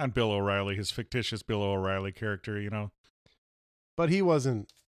what? On Bill O'Reilly, his fictitious Bill O'Reilly character, you know. But he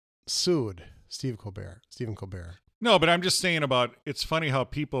wasn't sued, Stephen Colbert. No, but I'm just saying about, it's funny how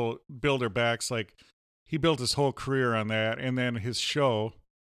people build their backs. Like, he built his whole career on that, and then his show,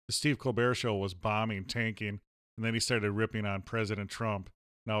 the Steve Colbert Show, was bombing, tanking, and then he started ripping on President Trump.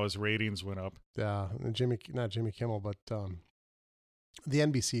 Now his ratings went up. Yeah, not Jimmy Kimmel, but the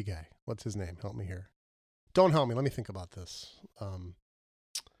NBC guy. What's his name? Help me here. Don't help me. Let me think about this.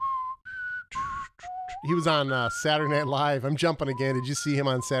 He was on Saturday Night Live. I'm jumping again. Did you see him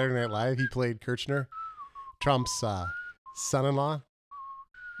on Saturday Night Live? He played Kirchner, Trump's son-in-law.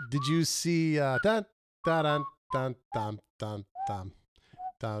 Did you see dun dun dun dun dun dun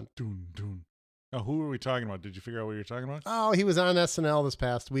dun? Now, who are we talking about? Did you figure out what you're talking about? Oh, he was on SNL this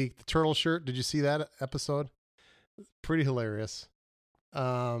past week. The turtle shirt. Did you see that episode? Pretty hilarious.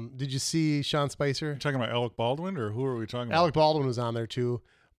 Did you see Sean Spicer? You're talking about Alec Baldwin, or who are we talking about? Alec Baldwin was on there too,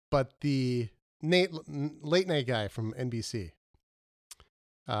 but the late night guy from NBC.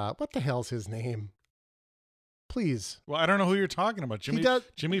 What the hell's his name? Please. Well, I don't know who you're talking about.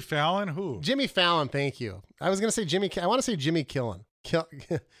 Jimmy Fallon? Who? Jimmy Fallon, thank you. I was going to say I want to say Jimmy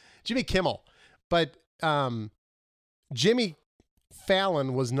Jimmy Kimmel. But Jimmy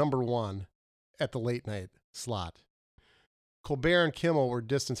Fallon was number one at the late night slot. Colbert and Kimmel were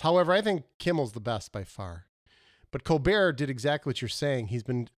distant. However, I think Kimmel's the best by far. But Colbert did exactly what you're saying. He's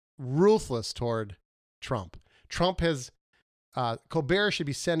been ruthless toward Trump. Colbert should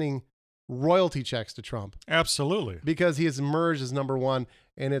be sending royalty checks to Trump. Absolutely. Because he has emerged as number one.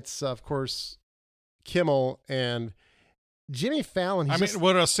 And it's, of course, Kimmel and Jimmy Fallon.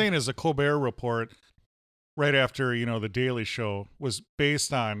 What I was saying is the Colbert Report, right after, the Daily Show, was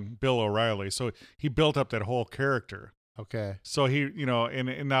based on Bill O'Reilly. So he built up that whole character. Okay. So he,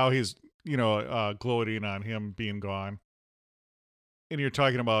 and now he's, gloating on him being gone. And you're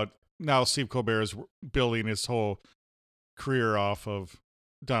talking about now Steve Colbert is building his whole career off of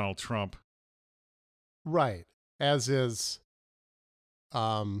Donald Trump. Right. As is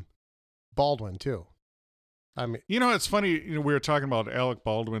Baldwin, too. I mean, it's funny. We were talking about Alec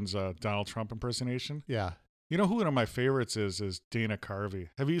Baldwin's Donald Trump impersonation. Yeah. You know who one of my favorites is Dana Carvey.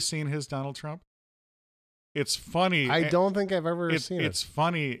 Have you seen his Donald Trump? It's funny. I don't think I've ever seen it. It's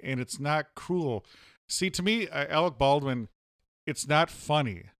funny and it's not cruel. See, to me, Alec Baldwin, it's not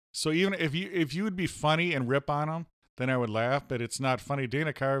funny. So even if you would be funny and rip on him, then I would laugh. But it's not funny.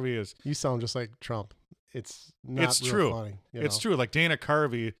 Dana Carvey is. You sound just like Trump. It's not. It's real true. Funny, it's true. Like Dana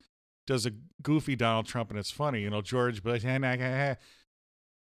Carvey does a goofy Donald Trump and it's funny. George Bush.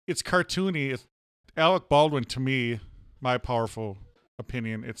 It's cartoony. Alec Baldwin, to me, my powerful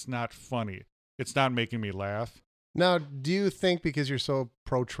opinion, it's not funny. It's not making me laugh. Now, do you think because you're so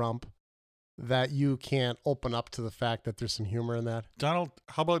pro-Trump that you can't open up to the fact that there's some humor in that? How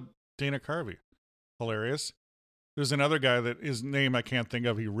about Dana Carvey? Hilarious. There's another guy that his name I can't think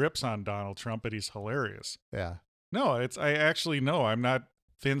of. He rips on Donald Trump, but he's hilarious. Yeah. No, I'm not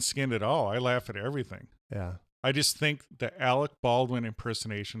thin-skinned at all. I laugh at everything. Yeah. I just think the Alec Baldwin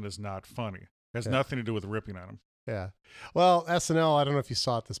impersonation is not funny. It has nothing to do with ripping on him. Yeah. Well, SNL, I don't know if you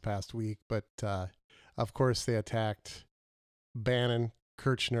saw it this past week, but of course they attacked Bannon,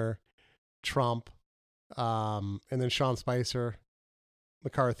 Kirchner, Trump, and then Sean Spicer.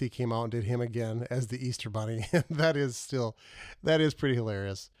 McCarthy came out and did him again as the Easter Bunny. that is pretty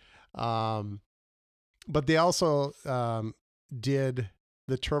hilarious. But they also did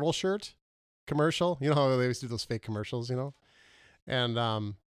the turtle shirt commercial. You know how they used to do those fake commercials, you know?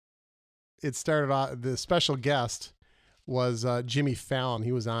 And it started off, the special guest was Jimmy Fallon.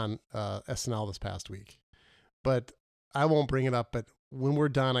 He was on SNL this past week. But I won't bring it up, but when we're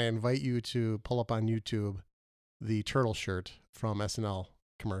done, I invite you to pull up on YouTube the turtle shirt from SNL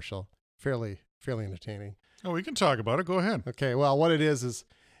commercial. Fairly entertaining. Oh, we can talk about it. Go ahead. Okay, well, what it is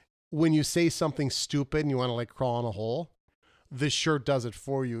when you say something stupid and you want to like crawl in a hole, this shirt does it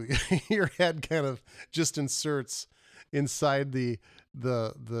for you. Your head kind of just inserts inside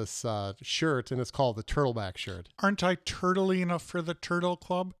this shirt, and it's called the Turtleback shirt. Aren't I turtly enough for the Turtle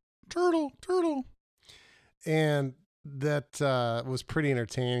Club? Turtle. And that was pretty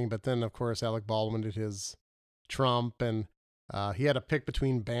entertaining. But then, of course, Alec Baldwin did his Trump, and he had to pick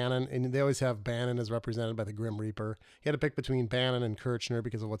between Bannon, and they always have Bannon as represented by the Grim Reaper. He had to pick between Bannon and Kirchner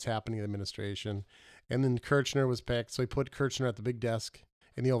because of what's happening in the administration. And then Kirchner was picked, so he put Kirchner at the big desk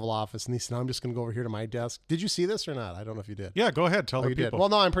in the Oval Office, and he said, "I'm just going to go over here to my desk." Did you see this or not? I don't know if you did. Yeah, go ahead. Tell the you people. Did. Well,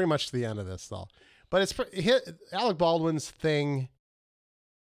 no, I'm pretty much to the end of this, though. But it's Alec Baldwin's thing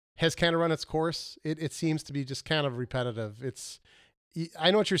has kind of run its course. It seems to be just kind of repetitive.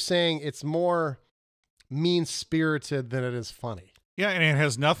 I know what you're saying. It's more mean-spirited than it is funny. Yeah, and it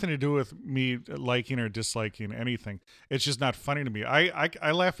has nothing to do with me liking or disliking anything. It's just not funny to me.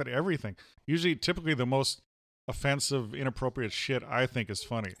 I laugh at everything. Typically the most offensive, inappropriate shit I think is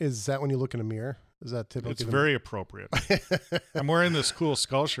funny. Is that when you look in a mirror? Is that typically? It's very appropriate. I'm wearing this cool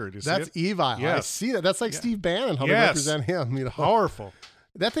skull shirt. You see That's it? evil. Yes. I see that. That's like Steve Bannon, how they Yes. represent him. You know, Powerful.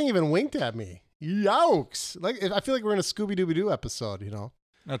 that thing even winked at me. Yokes! Like I feel like we're in a Scooby-Doo episode. You know.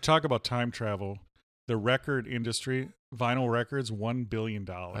 Now talk about time travel. The record industry, vinyl records, $1 billion.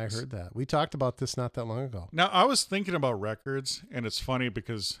 I heard that. We talked about this not that long ago. Now, I was thinking about records, and it's funny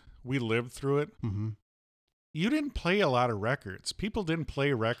because we lived through it. Mm-hmm. You didn't play a lot of records. People didn't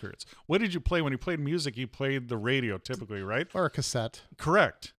play records. What did you play? When you played music, you played the radio typically, right? Or a cassette.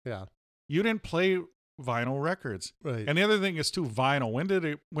 Correct. Yeah. You didn't play vinyl records. Right. And the other thing is, too, vinyl.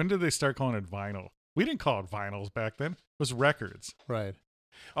 When did they start calling it vinyl? We didn't call it vinyls back then. It was records. Right.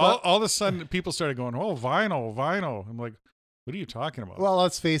 All of a sudden, people started going, "Oh, vinyl." I'm like, what are you talking about? Well,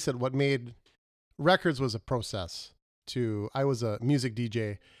 let's face it. What made records was a process. I was a music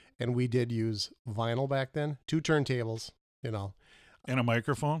DJ, and we did use vinyl back then. 2 turntables, you know, and a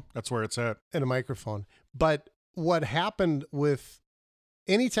microphone. That's where it's at. and a microphone. But what happened with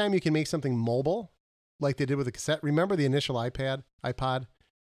anytime you can make something mobile, like they did with a cassette. Remember the initial iPod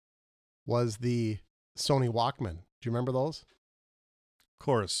was the Sony Walkman. Do you remember those? Of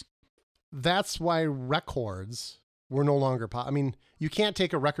course. That's why records were no longer I mean, you can't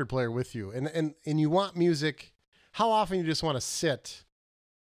take a record player with you, and you want music. How often you just want to sit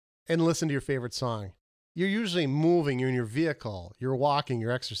and listen to your favorite song? You're usually moving. You're in your vehicle. You're walking.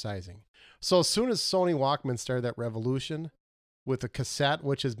 You're exercising. So as soon as Sony Walkman started that revolution with the cassette,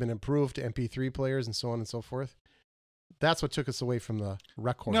 which has been improved to MP3 players and so on and so forth, that's what took us away from the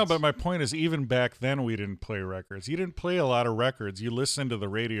records. No, but my point is, even back then, we didn't play records. You didn't play a lot of records. You listened to the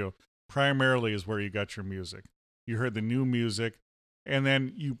radio primarily is where you got your music. You heard the new music, and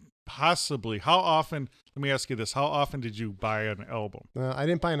then you possibly, how often, let me ask you this, how often did you buy an album? I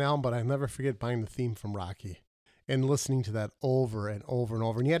didn't buy an album, but I'll never forget buying the theme from Rocky and listening to that over and over and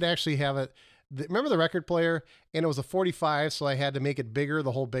over. And you had to actually have it. Remember the record player? And it was a 45, so I had to make it bigger,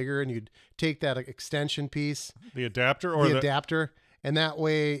 the hole bigger, and you'd take that extension piece. The adapter? Or the adapter. And that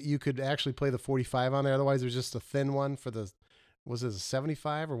way you could actually play the 45 on there. Otherwise, there's just a thin one for the, was it a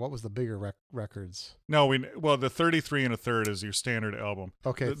 75 or what was the bigger records? No, the 33 and a third is your standard album.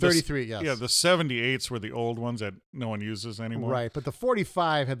 Okay, 33, yes. Yeah, the 78s were the old ones that no one uses anymore. Right, but the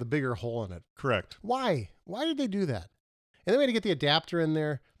 45 had the bigger hole in it. Correct. Why? Why did they do that? And then we had to get the adapter in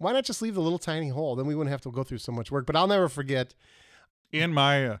there. Why not just leave the little tiny hole? Then we wouldn't have to go through so much work. But I'll never forget. In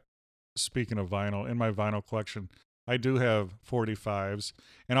my, speaking of vinyl, in my vinyl collection, I do have 45s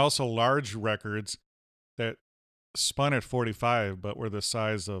and also large records that spun at 45 but were the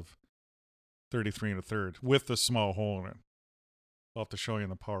size of 33 and a third with the small hole in it. I'll have to show you in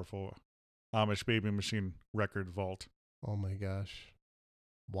the powerful Amish Baby Machine record vault. Oh my gosh.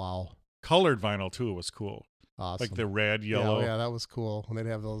 Wow. Colored vinyl too was cool. Awesome. Like the red, yellow. Yeah, that was cool when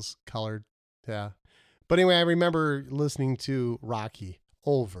they'd have those colored. Yeah. But anyway, I remember listening to Rocky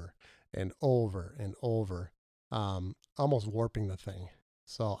over and over and over, almost warping the thing.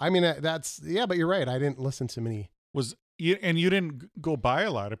 So, I mean, but you're right. I didn't listen to many. And you didn't go buy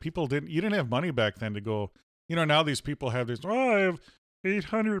a lot of people. You didn't have money back then to go, now these people have these, I have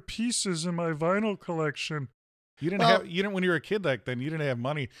 800 pieces in my vinyl collection. You didn't when you were a kid like then. You didn't have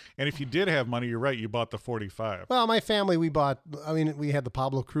money, and if you did have money, you're right. You bought the 45. Well, my family, we had the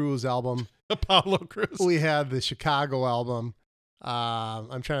Pablo Cruz album. The Pablo Cruz. We had the Chicago album.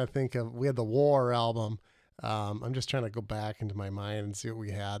 I'm trying to think of. We had the War album. I'm just trying to go back into my mind and see what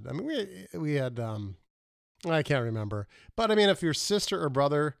we had. I mean, we had. I can't remember, but I mean, if your sister or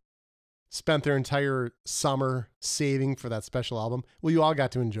brother spent their entire summer saving for that special album, well, you all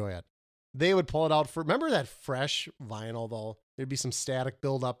got to enjoy it. They would pull it out remember that fresh vinyl though? There'd be some static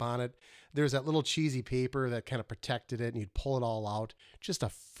buildup on it. There's that little cheesy paper that kind of protected it, and you'd pull it all out. Just a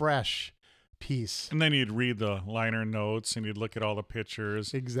fresh piece. And then you'd read the liner notes, and you'd look at all the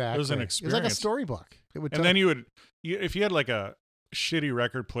pictures. Exactly. It was an experience. It was like a storybook. And then if you had like a shitty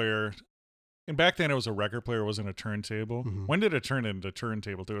record player, and back then it was a record player, it wasn't a turntable. Mm-hmm. When did it turn into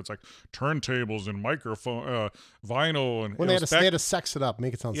turntable too? It's like turntables and microphone, vinyl, and when they had to sex it up,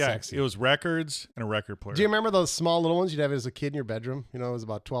 make it sound sexy. It was records and a record player. Do you remember those small little ones you'd have as a kid in your bedroom? You know, it was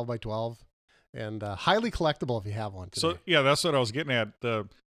about 12 by 12, and highly collectible if you have one today. So yeah, that's what I was getting at.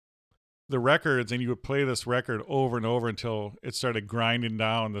 The records, and you would play this record over and over until it started grinding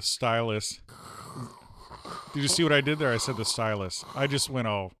down the stylus. Did you see what I did there? I said the stylus. I just went,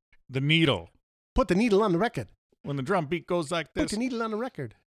 the needle. Put the needle on the record. When the drum beat goes like this. Put the needle on the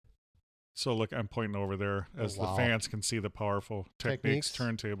record. So look, I'm pointing over there as wow. the fans can see the powerful Techniques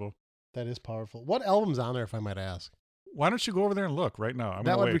turntable. That is powerful. What album's on there, if I might ask? Why don't you go over there and look right now?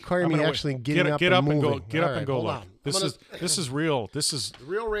 That would require me actually getting up and moving. Get up and go look. This is real. This is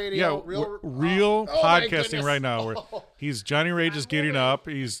real radio. Yeah, real podcasting right now. Where Johnny Rage is getting up.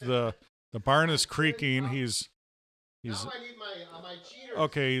 He's the barn is creaking. He's now I need my cheaters.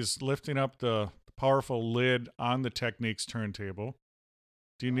 Okay. He's lifting up the powerful lid on the Techniques turntable.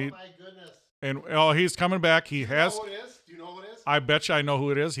 Do you need? Oh my goodness! And he's coming back. He has. Do you know who it is? I bet you I know who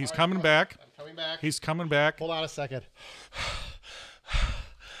it is. He's coming back. I'm coming back. He's coming back. Hold on a second.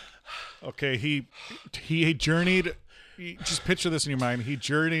 Okay, he journeyed. Just picture this in your mind. He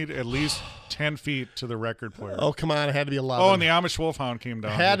journeyed at least 10 feet to the record player. Oh, come on. It had to be 11. Oh, and the Amish Wolfhound came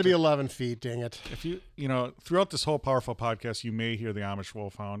down. It had to be 11 feet, dang it. If you throughout this whole powerful podcast, you may hear the Amish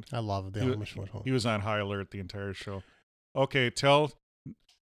Wolfhound. I love the Amish Wolfhound. He was on high alert the entire show. Okay, tell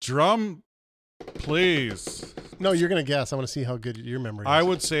drum, please. No, you're going to guess. I want to see how good your memory is. I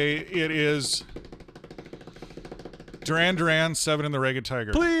would say it is Duran Duran, 7 in the Ragged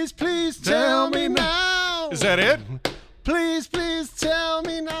Tiger. Please tell me now. Is that it? Please tell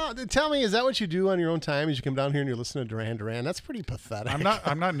me now. Tell me, is that what you do on your own time? As you come down here and you're listening to Duran Duran? That's pretty pathetic.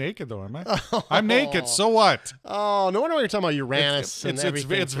 I'm not naked though, am I? I'm naked. So what? Oh, no wonder you're talking about Uranus and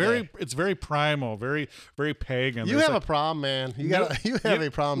everything. It's very primal, very very pagan. You have a problem, man. You have a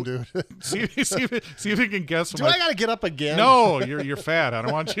problem, dude. see if you can guess. Do I got to get up again? No, you're fat. I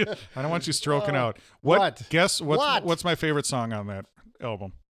don't want you stroking out. What? Guess what's my favorite song on that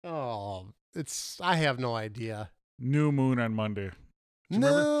album? Oh, I have no idea. New Moon on Monday. New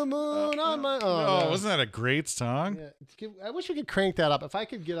Moon on Monday. Oh, wasn't that a great song? Yeah. I wish we could crank that up. If I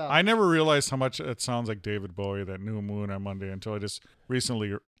could get up. I never realized how much it sounds like David Bowie, that New Moon on Monday, until I just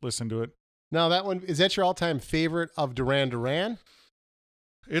recently listened to it. Now, is that your all-time favorite of Duran Duran?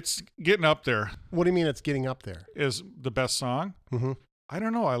 It's getting up there. What do you mean it's getting up there? Is the best song? Mm-hmm. I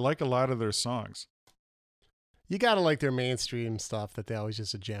don't know. I like a lot of their songs. You got to like their mainstream stuff that they always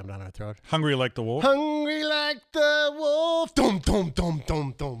just jammed on our throat. Hungry Like the Wolf? Hungry like the wolf. Dum, dum, dum,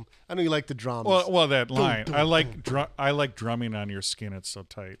 dum, dum. I know you like the drums. Well, that line. Dum, I like drumming on your skin. It's so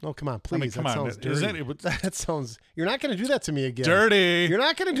tight. Oh, come on, please. Come that on. sounds dirty. That sounds... You're not going to do that to me again. Dirty. You're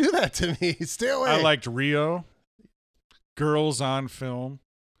not going to do that to me. Stay away. I liked Rio. Girls on Film.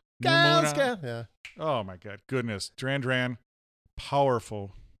 Girls. Yeah. Oh, my God. Goodness. Duran Duran.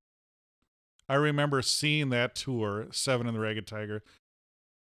 Powerful. I remember seeing that tour, 7 in the Ragged Tiger,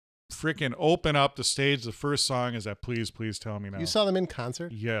 freaking open up the stage. The first song is that Please Tell Me Now. You saw them in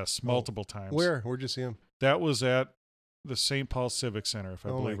concert? Yes, multiple times. Where'd you see them? That was at the St. Paul Civic Center, if I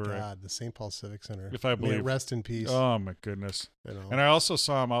believe it right. Oh, my God, the St. Paul Civic Center. If I believe. May it rest in peace. Oh, my goodness. And I also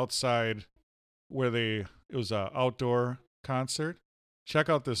saw them outside where it was an outdoor concert. Check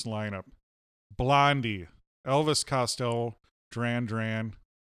out this lineup. Blondie, Elvis Costello, Duran Duran,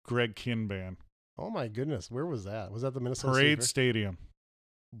 Greg Kihn Band. Oh my goodness, where was that? Was that the Minnesota Parade Stadium?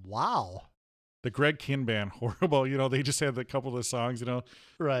 Wow. The Greg Kihn Band, horrible. They just had a couple of songs,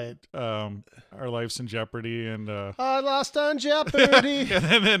 Right. Our Life's in Jeopardy and I Lost on Jeopardy.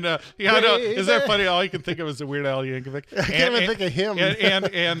 and then is that funny? All you can think of is the Weird Al Yankovic. I can't even think of him.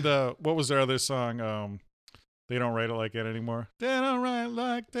 and what was their other song? They Don't Write It Like That Anymore. They don't write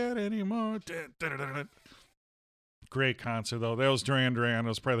like that anymore. Great concert, though. That was Duran Duran. It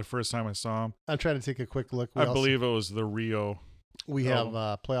was probably the first time I saw him. I'm trying to take a quick look. I believe it was the Rio. We have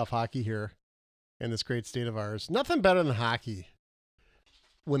playoff hockey here in this great state of ours. Nothing better than hockey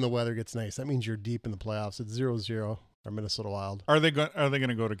when the weather gets nice. That means you're deep in the playoffs. It's 0-0. Our Minnesota Wild. Are they going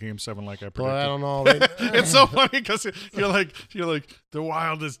to go to Game 7 like I predicted? Boy, I don't know. It's so funny because you're like the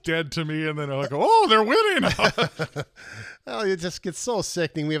Wild is dead to me, and then I go, oh, they're winning. Oh, it just gets so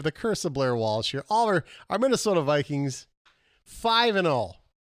sickening. We have the curse of Blair Walsh here. All our Minnesota Vikings, 5-0.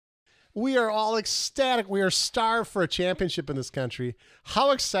 We are all ecstatic. We are starved for a championship in this country. How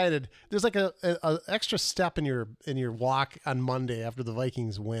excited! There's like a extra step in your walk on Monday after the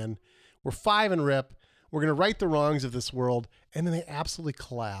Vikings win. We're 5-0. We're going to right the wrongs of this world, and then they absolutely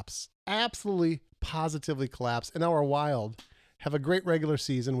collapse. Absolutely, positively collapse. And now our Wild have a great regular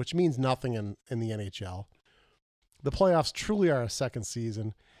season, which means nothing in the NHL. The playoffs truly are a second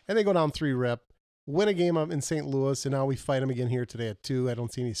season, and they go down 3-0, win a game in St. Louis, and now we fight them again here today at 2. I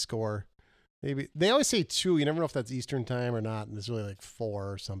don't see any score. Maybe they always say 2. You never know if that's Eastern time or not, and it's really like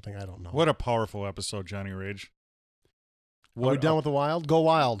 4 or something. I don't know. What a powerful episode, Johnny Rage. Are we done with the Wild? Go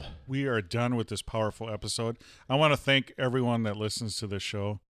Wild. We are done with this powerful episode. I want to thank everyone that listens to this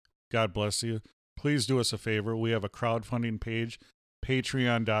show. God bless you. Please do us a favor. We have a crowdfunding page,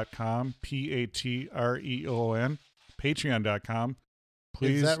 patreon.com, Patreon, patreon.com.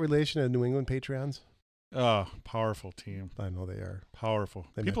 Please. Is that relation to New England Patreons? Powerful team. I know they are. Powerful.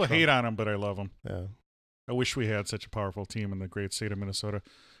 They People hate on them, but I love them. Yeah. I wish we had such a powerful team in the great state of Minnesota.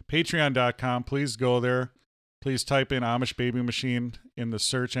 Patreon.com. Please go there. Please type in Amish Baby Machine in the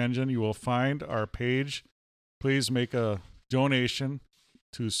search engine. You will find our page. Please make a donation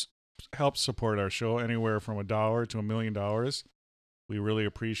to help support our show, anywhere from $1 to $1 million. We really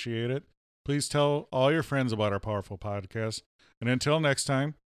appreciate it. Please tell all your friends about our powerful podcast. And until next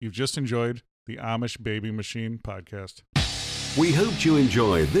time, you've just enjoyed the Amish Baby Machine podcast. We hoped you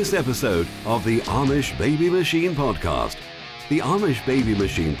enjoyed this episode of the Amish Baby Machine podcast. The Amish Baby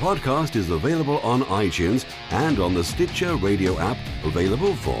Machine podcast is available on iTunes and on the Stitcher radio app,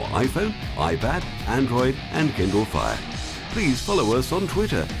 available for iPhone, iPad, Android, and Kindle Fire. Please follow us on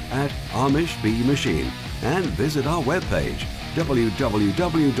Twitter at AmishBMachine and visit our webpage,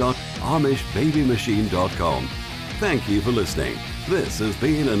 www.amishbabymachine.com. Thank you for listening. This has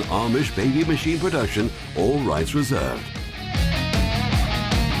been an Amish Baby Machine production, all rights reserved.